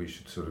thought that we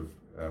should sort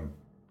of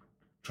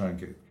try and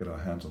get our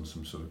hands on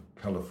some sort of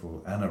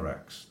colourful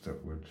anoraks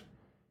that would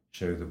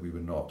show that we were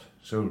not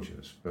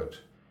soldiers. But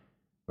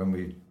when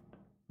we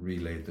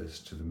relayed this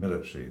to the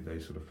military, they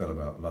sort of fell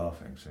about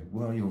laughing, saying,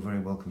 well, you're very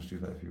welcome to do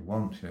that if you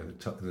want. You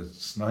know, the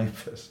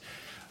snipers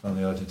on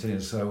the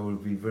Argentinian side will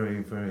be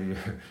very, very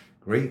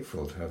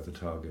grateful to have the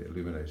target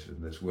illuminated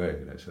in this way.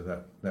 You know, so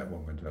that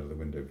one went out of the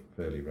window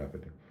fairly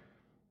rapidly,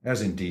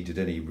 as indeed did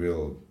any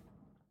real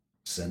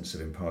sense of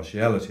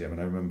impartiality. I mean,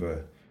 I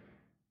remember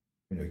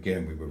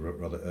again, we were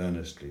rather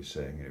earnestly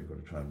saying, we've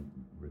got to try and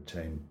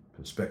retain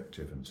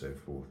perspective and so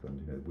forth,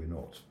 and we're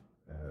not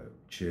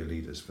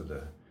cheerleaders for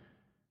the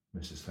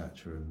Mrs.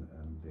 Thatcher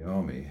and the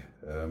army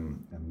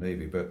and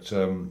navy, but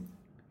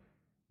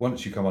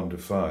once you come under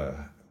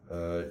fire,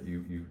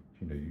 you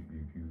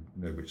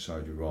know which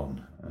side you're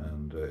on,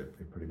 and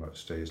it pretty much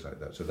stays like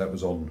that. So that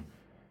was on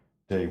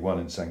day one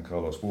in San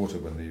Carlos Water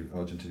when the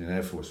Argentinian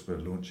Air Force were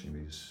launching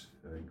these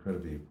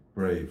incredibly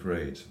brave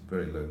raids,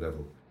 very low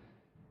level,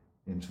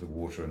 into the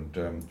water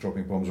and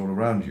dropping bombs all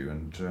around you.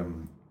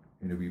 And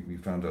we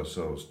found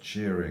ourselves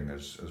cheering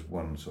as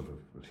one sort of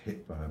was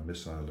hit by a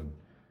missile and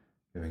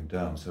going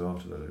down. So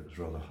after that, it was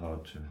rather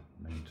hard to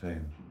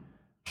maintain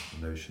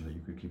the notion that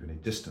you could keep any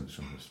distance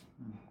from this.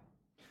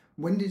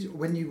 When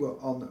you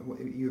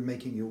were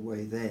making your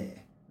way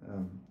there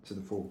to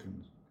the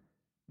Falklands,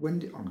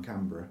 on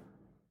Canberra,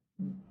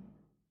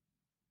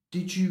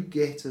 did you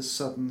get a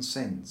sudden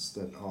sense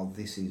that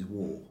this is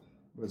war?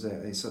 Was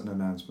there a sudden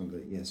announcement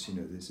that yes,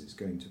 this is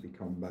going to be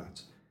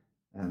combat?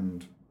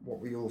 And what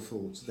were your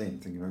thoughts then?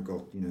 Thinking, oh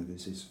God,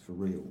 this is for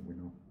real.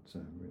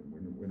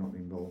 We're not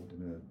involved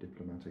in a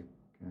diplomatic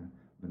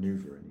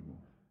manoeuvre anymore.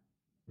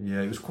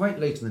 Yeah, it was quite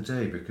late in the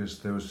day because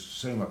there was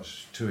so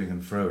much toing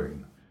and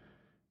froing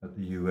at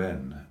the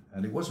UN,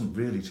 and it wasn't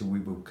really till we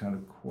were kind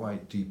of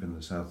quite deep in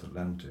the South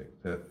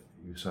Atlantic that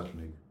you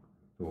suddenly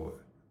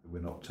thought, we're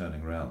not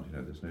turning around,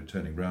 there's no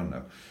turning around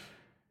now.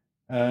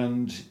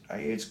 And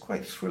it's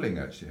quite thrilling,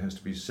 actually, it has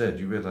to be said.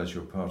 You realise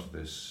you're part of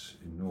this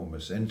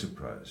enormous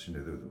enterprise.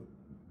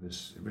 It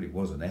really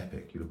was an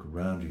epic. You look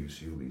around you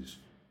see all these,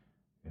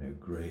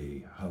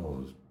 grey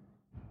hulls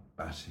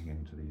batting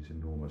into these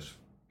enormous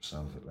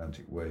South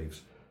Atlantic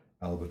waves,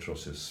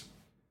 albatrosses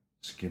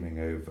skimming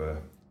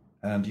over,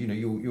 and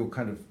you're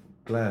kind of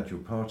glad you're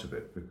part of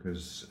it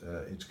because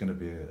it's going to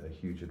be a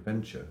huge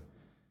adventure.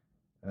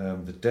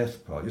 The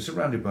death part, you're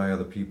surrounded by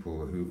other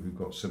people who've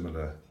got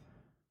similar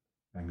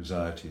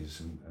anxieties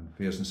and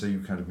fears, and so you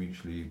kind of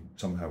mutually,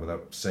 somehow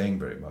without saying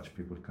very much,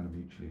 people kind of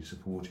mutually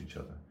support each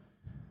other.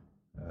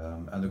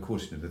 And of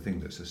course, the thing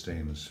that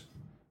sustains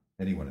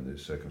anyone in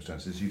those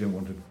circumstances, you don't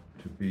want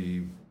to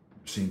be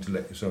seen to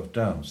let yourself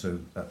down, so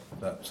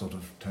that sort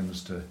of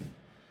tends to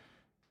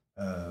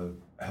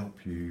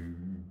help you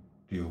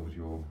deal with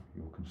your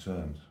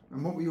concerns.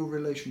 And what were your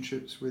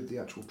relationships with the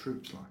actual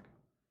troops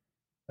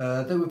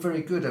like? They were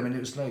very good. I mean, it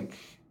was like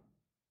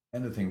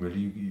anything really.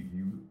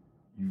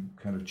 You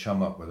kind of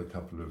chum up with a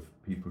couple of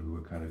people who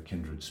were kind of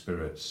kindred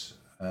spirits,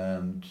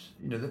 and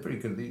they're very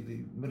good.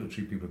 The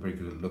military people are very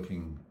good at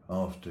looking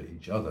after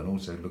each other and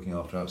also looking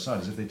after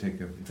outsiders. If they think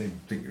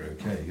you're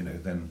okay,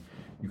 then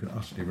you can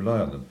utterly rely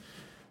on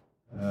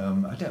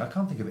them. I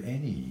can't think of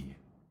any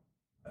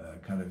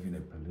kind of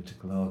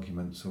political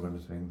arguments or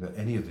anything that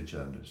any of the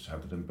journalists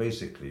have with them.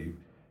 Basically,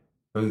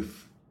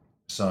 both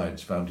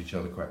sides found each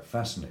other quite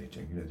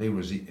fascinating. They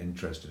were as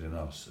interested in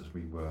us as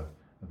we were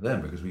of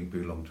them, because we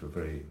belonged to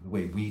the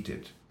way we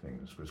did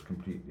things was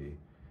completely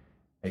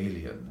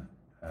alien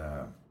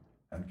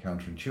and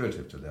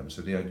counterintuitive to them.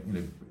 So they're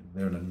in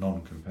a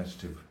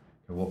non-competitive,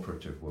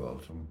 cooperative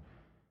world,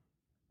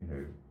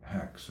 and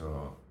hacks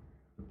are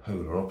the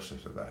polar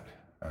opposite of that.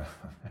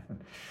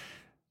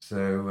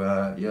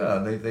 So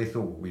they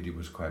thought what we did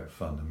was quite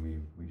fun, and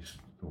we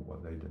thought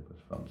what they did was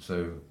fun.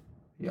 So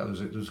yeah,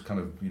 there was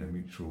kind of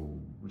mutual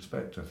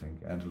respect, I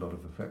think, and a lot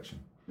of affection.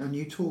 And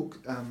you talk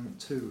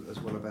too as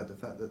well about the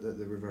fact that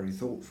they were very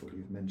thoughtful.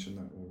 You've mentioned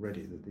that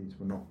already, that these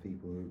were not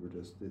people who were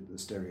just the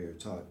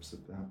stereotypes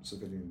that perhaps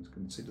civilians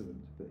consider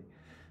them to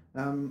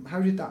be.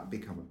 How did that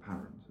become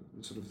apparent?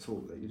 The sort of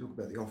thought that you talk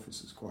about the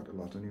officers quite a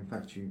lot, and in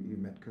fact you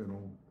met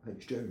Colonel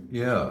H. Jones.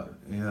 Yeah.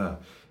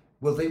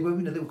 Well, they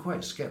were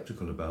quite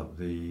sceptical about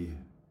the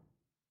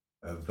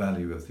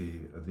value of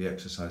the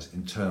exercise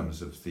in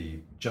terms of the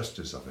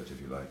justice of it, if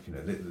you like.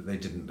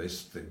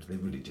 They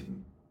really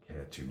didn't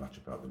care too much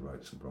about the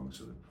rights and wrongs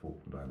of the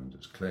Falkland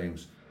Islanders'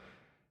 claims.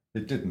 They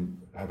didn't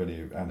have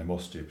any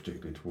animosity,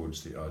 particularly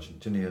towards the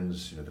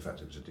Argentinians. The fact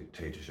it was a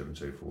dictatorship and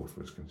so forth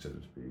was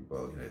considered to be,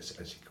 it's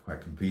actually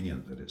quite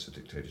convenient that it's a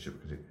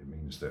dictatorship, because it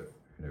means that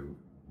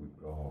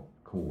our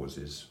cause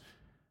is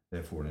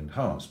therefore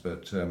enhanced.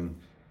 But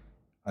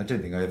I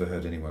don't think I ever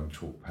heard anyone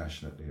talk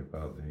passionately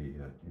about the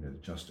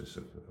justice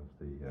of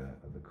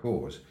the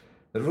cause.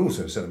 There was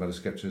also a certain amount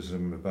of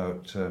scepticism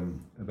about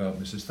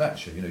Mrs.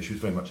 Thatcher. She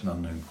was very much an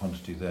unknown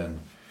quantity then.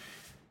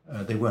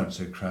 They weren't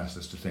so crass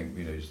as to think,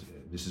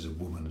 this is a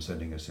woman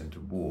sending us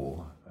into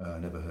war. I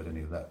never heard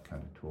any of that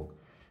kind of talk.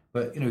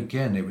 But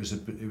again, it was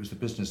the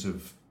business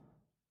of,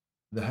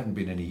 there hadn't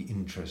been any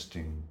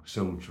interesting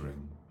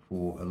soldiering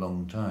for a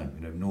long time.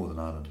 Northern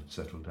Ireland had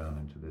settled down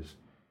into this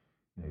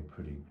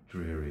pretty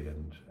dreary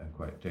and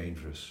quite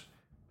dangerous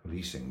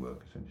policing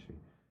work, essentially.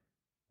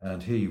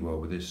 And here you are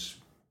with this,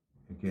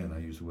 again, I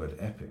use the word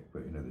epic,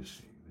 but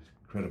this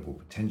incredible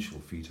potential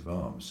feat of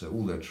arms. So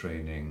all their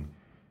training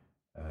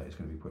is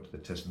going to be put to the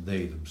test.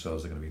 They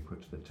themselves are going to be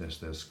put to the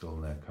test, their skill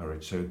and their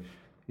courage. So,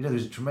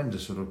 there's a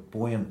tremendous sort of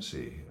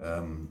buoyancy.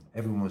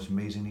 Everyone was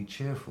amazingly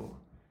cheerful.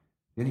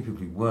 The only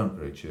people who weren't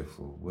very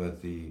cheerful were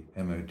the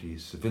MOD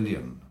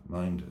civilian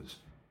minders,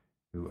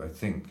 who I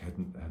think had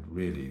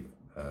really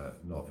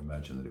not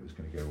imagined that it was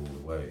going to go all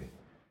the way.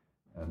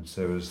 And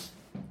so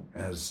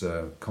as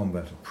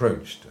combat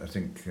approached, I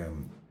think,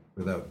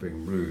 without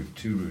being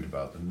too rude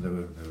about them, there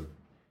were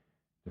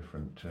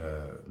different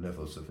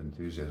levels of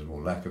enthusiasm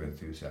or lack of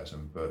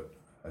enthusiasm, but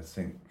I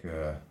think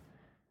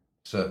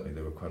certainly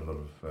there were quite a lot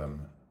of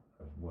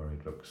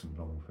worried looks and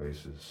long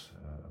faces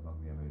among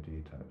the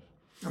MOD types.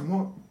 And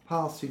what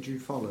path did you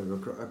follow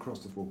across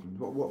the Falklands?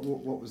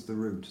 What was the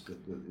route that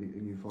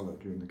you followed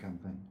during the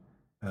campaign?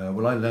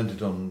 Well, I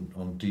landed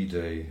on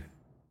D-Day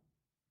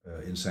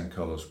in San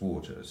Carlos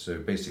Water, so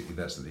basically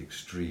that's at the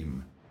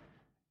extreme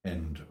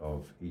end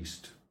of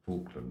East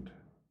Falkland.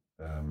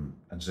 And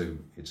so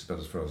it's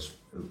about as far as,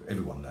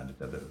 everyone landed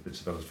there, but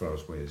it's about as far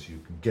away as you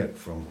can get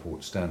from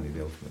Port Stanley,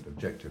 the ultimate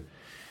objective.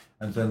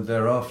 And then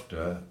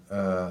thereafter,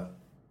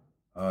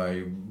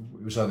 it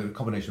was either a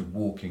combination of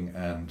walking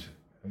and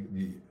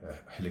the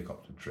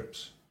helicopter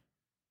trips.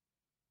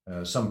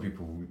 Some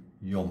people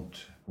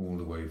yomped all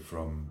the way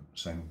from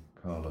San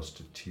Carlos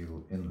to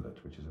Teal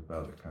Inlet, which is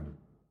about a kind of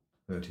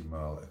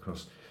 30-mile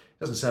across. It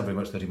doesn't sound very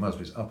much, 30 miles,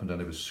 but it's up and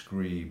down over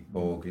scree,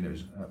 bog, it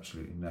was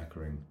absolutely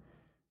knackering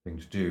thing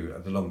to do.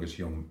 The longest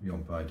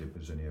yomp I did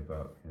was only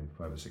about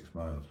 5 or 6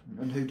 miles.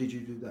 And who did you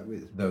do that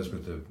with? That was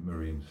with the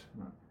Marines.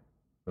 Right.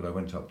 But I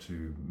went up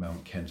to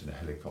Mount Kent in a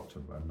helicopter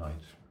by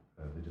night.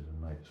 They did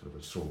a night sort of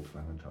assault,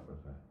 and I went up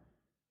with them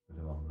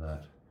on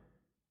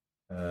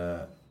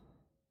that.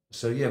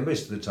 So yeah,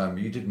 most of the time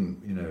you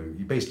didn't,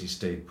 you basically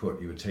stayed put.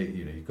 You would take,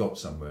 you got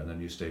somewhere and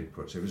then you stayed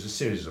put. So it was a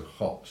series of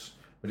hops,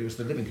 but it was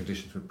the living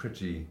conditions were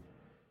pretty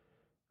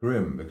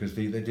grim because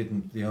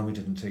the army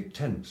didn't take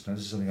tents. Now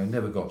this is something I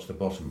never got to the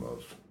bottom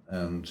of,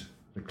 and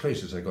the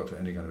closest I got to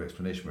any kind of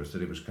explanation was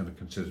that it was kind of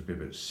considered to be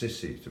a bit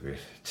sissy to be a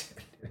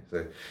tent.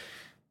 So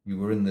you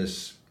were in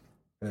this.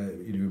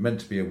 You were meant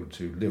to be able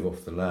to live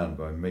off the land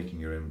by making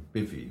your own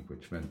bivvy,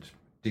 which meant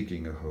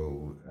digging a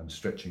hole and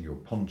stretching your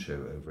poncho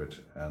over it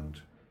and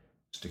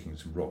sticking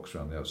some rocks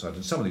around the outside.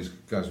 And some of these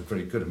guys were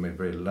very good and made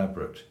very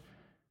elaborate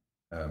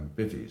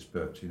bivvies,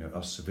 but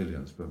us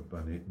civilians, but by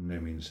no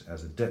means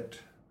as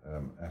adept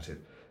at it.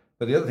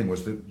 But the other thing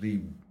was that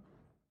the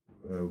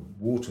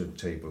water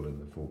table in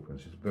the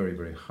Falklands is very,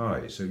 very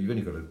high, so you've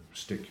only got to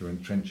stick your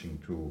entrenching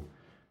tool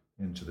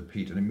into the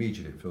peat and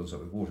immediately it fills up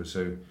with water.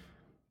 So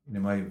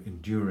my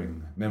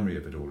enduring memory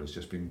of it all has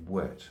just been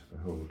wet the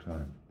whole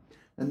time.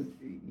 And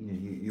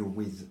you're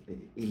with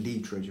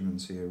elite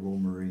regiments here, Royal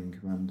Marine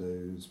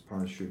Commandos,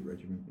 Parachute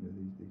Regiment.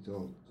 These are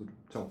sort of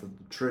top of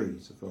the tree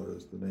so far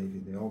as the Navy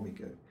and the Army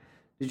go.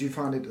 Did you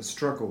find it a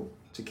struggle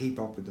to keep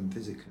up with them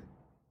physically?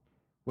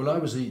 Well, I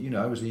was a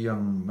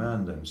young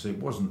man then, so it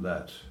wasn't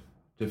that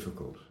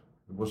difficult.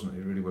 It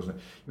really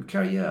wasn't. We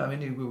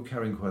were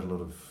carrying quite a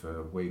lot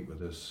of weight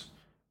with us,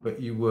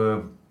 but you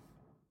were.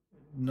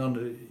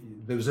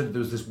 There was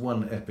this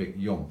one epic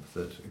yomp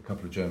that a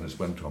couple of journalists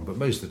went on, but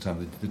most of the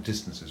time the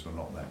distances were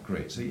not that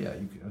great. So yeah,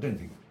 I don't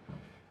think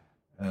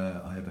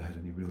I ever had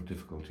any real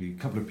difficulty. A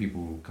couple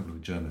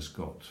of journalists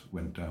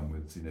went down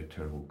with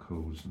terrible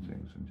colds and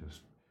things, and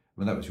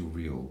that was the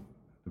real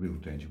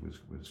danger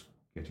was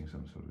getting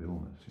some sort of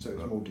illness. So it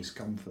was more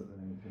discomfort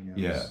than anything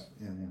else.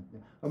 Yeah.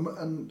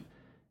 And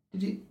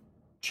did it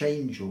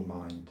change your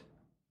mind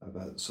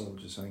about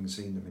soldiers having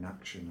seen them in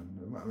action?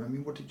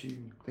 And what did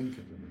you think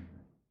of them?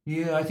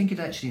 Yeah, I think it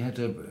actually had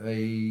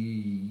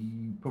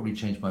probably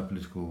changed my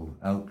political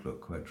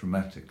outlook quite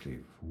dramatically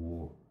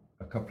for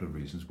a couple of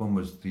reasons. One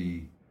was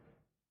the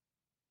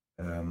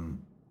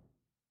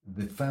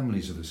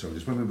families of the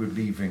soldiers. When we were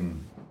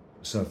leaving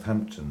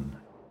Southampton,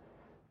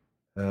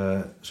 it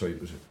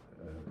was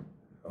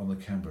on the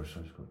Canberra,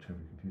 so I just got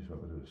terribly confused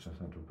about whether it was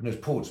Southampton. No, it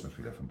was Portsmouth.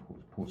 We left from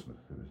Portsmouth.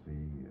 It was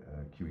the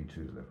QE2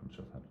 that left from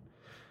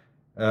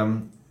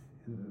Southampton.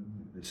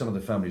 Some of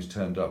the families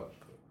turned up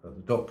at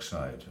the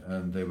dockside,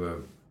 and they were,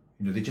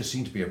 they just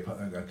seemed to be a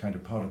kind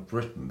of part of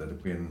Britain that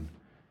had been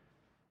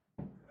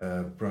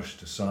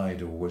brushed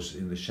aside or was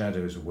in the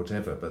shadows or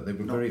whatever. But they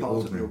were not very part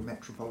ordinary. of your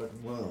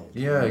metropolitan world.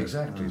 Yeah,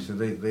 exactly. So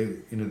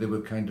they were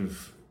kind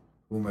of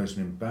almost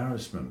an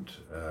embarrassment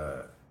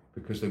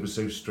because they were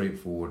so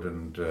straightforward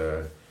and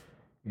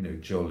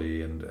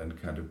jolly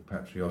and kind of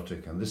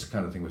patriotic, and this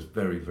kind of thing was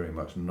very, very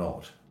much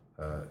not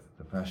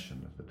the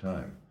fashion of the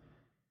time.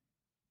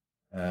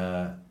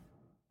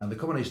 And the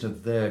combination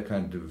of their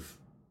kind of,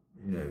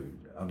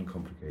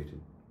 uncomplicated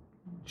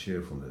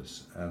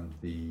cheerfulness and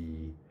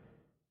the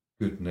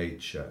good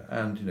nature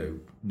and,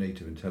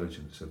 native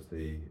intelligence of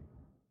the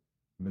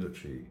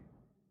military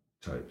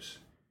types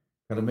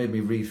kind of made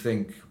me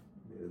rethink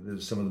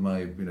some of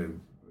my,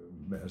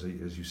 as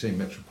you say,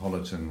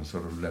 metropolitan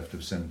sort of left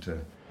of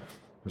centre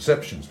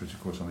perceptions, which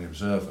of course on the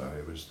Observer,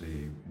 it was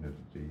the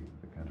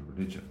kind of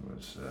religion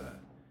was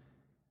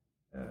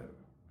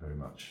very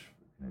much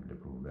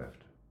liberal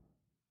left.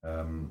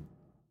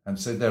 And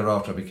so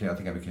thereafter, I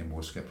think I became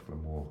more sceptical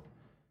and more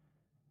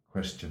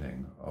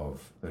questioning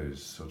of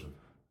those sort of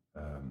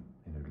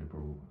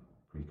liberal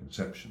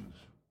preconceptions.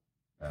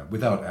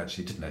 without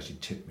actually, it didn't actually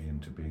tip me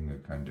into being a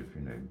kind of,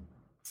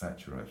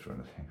 Thatcherite or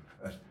anything.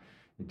 But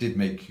it did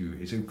make you,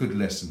 it's a good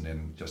lesson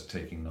in just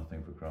taking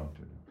nothing for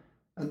granted.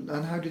 And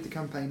how did the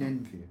campaign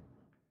end for you?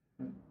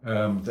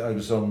 I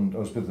was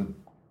with the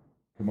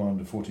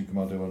 14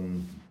 Commando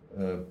on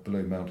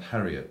below Mount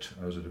Harriet.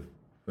 I was at a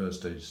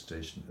first aid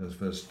station,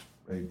 first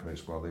aid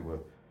post while they were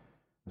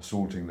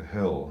assaulting the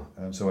hill,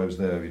 and so I was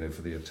there,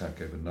 for the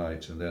attack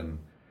overnight, and then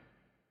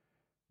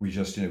we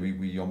just,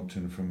 we yomped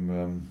in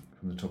from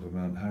the top of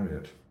Mount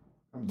Harriet.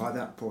 And by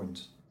that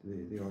point,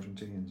 the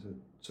Argentinians had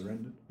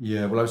surrendered?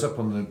 Yeah, well, I was up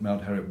on the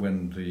Mount Harriet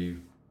when the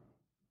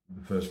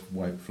first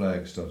white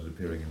flag started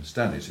appearing in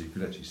Stanley, so you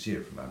could actually see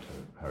it from Mount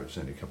Harriet. It's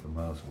only a couple of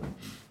miles away,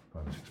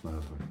 5 or 6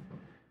 miles away.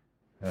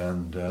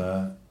 And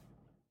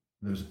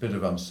there was a bit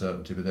of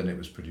uncertainty, but then it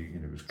was pretty,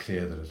 it was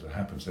clear that it had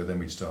happened. So then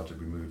we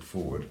moved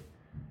forward.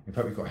 In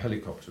fact, we got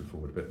helicoptered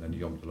forward a bit and then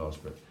yomped the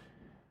last bit.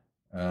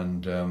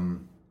 And,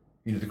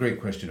 the great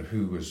question of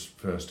who was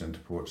first into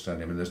Port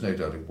Stanley, I mean, there's no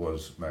doubt it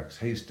was Max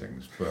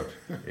Hastings, but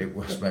it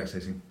was Max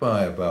Hastings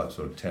by about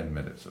sort of 10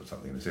 minutes or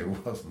something. So it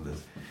wasn't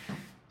this.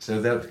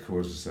 So that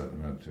caused a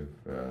certain amount of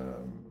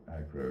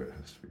aggro, it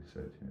has to be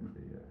said.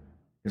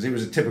 Because it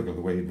was typical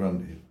the way he'd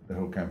run the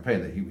whole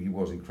campaign, that he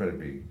was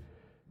incredibly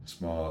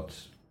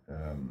smart,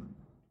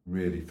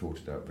 really thought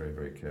it out very,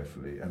 very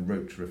carefully, and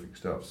wrote terrific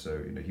stuff.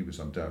 So, he was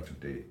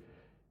undoubtedly,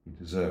 he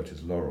deserved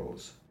his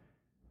laurels.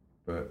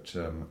 But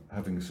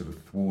having sort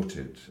of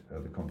thwarted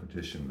the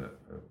competition at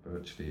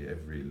virtually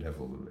every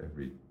level,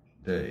 every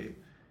day,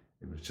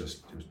 it was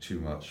too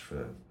much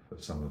for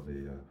some of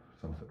the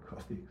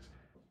colleagues.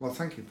 Well,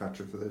 thank you,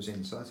 Patrick, for those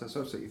insights. That's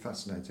absolutely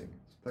fascinating.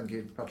 Thank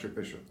you, Patrick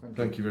Bishop.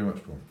 Thank you very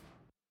much, Paul.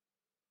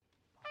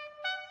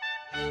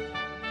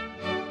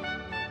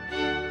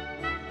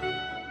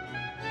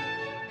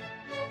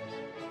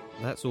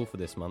 That's all for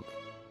this month.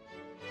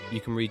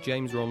 You can read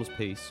James Rom's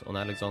piece on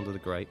Alexander the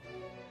Great,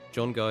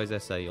 John Guy's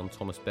essay on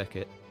Thomas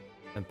Becket,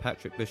 and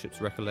Patrick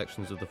Bishop's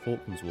recollections of the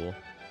Falklands War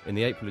in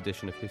the April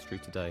edition of History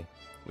Today,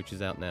 which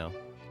is out now.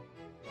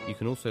 You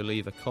can also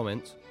leave a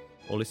comment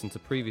or listen to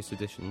previous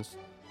editions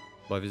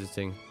by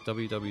visiting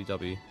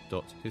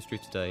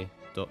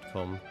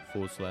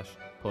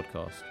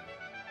www.historytoday.com/podcast.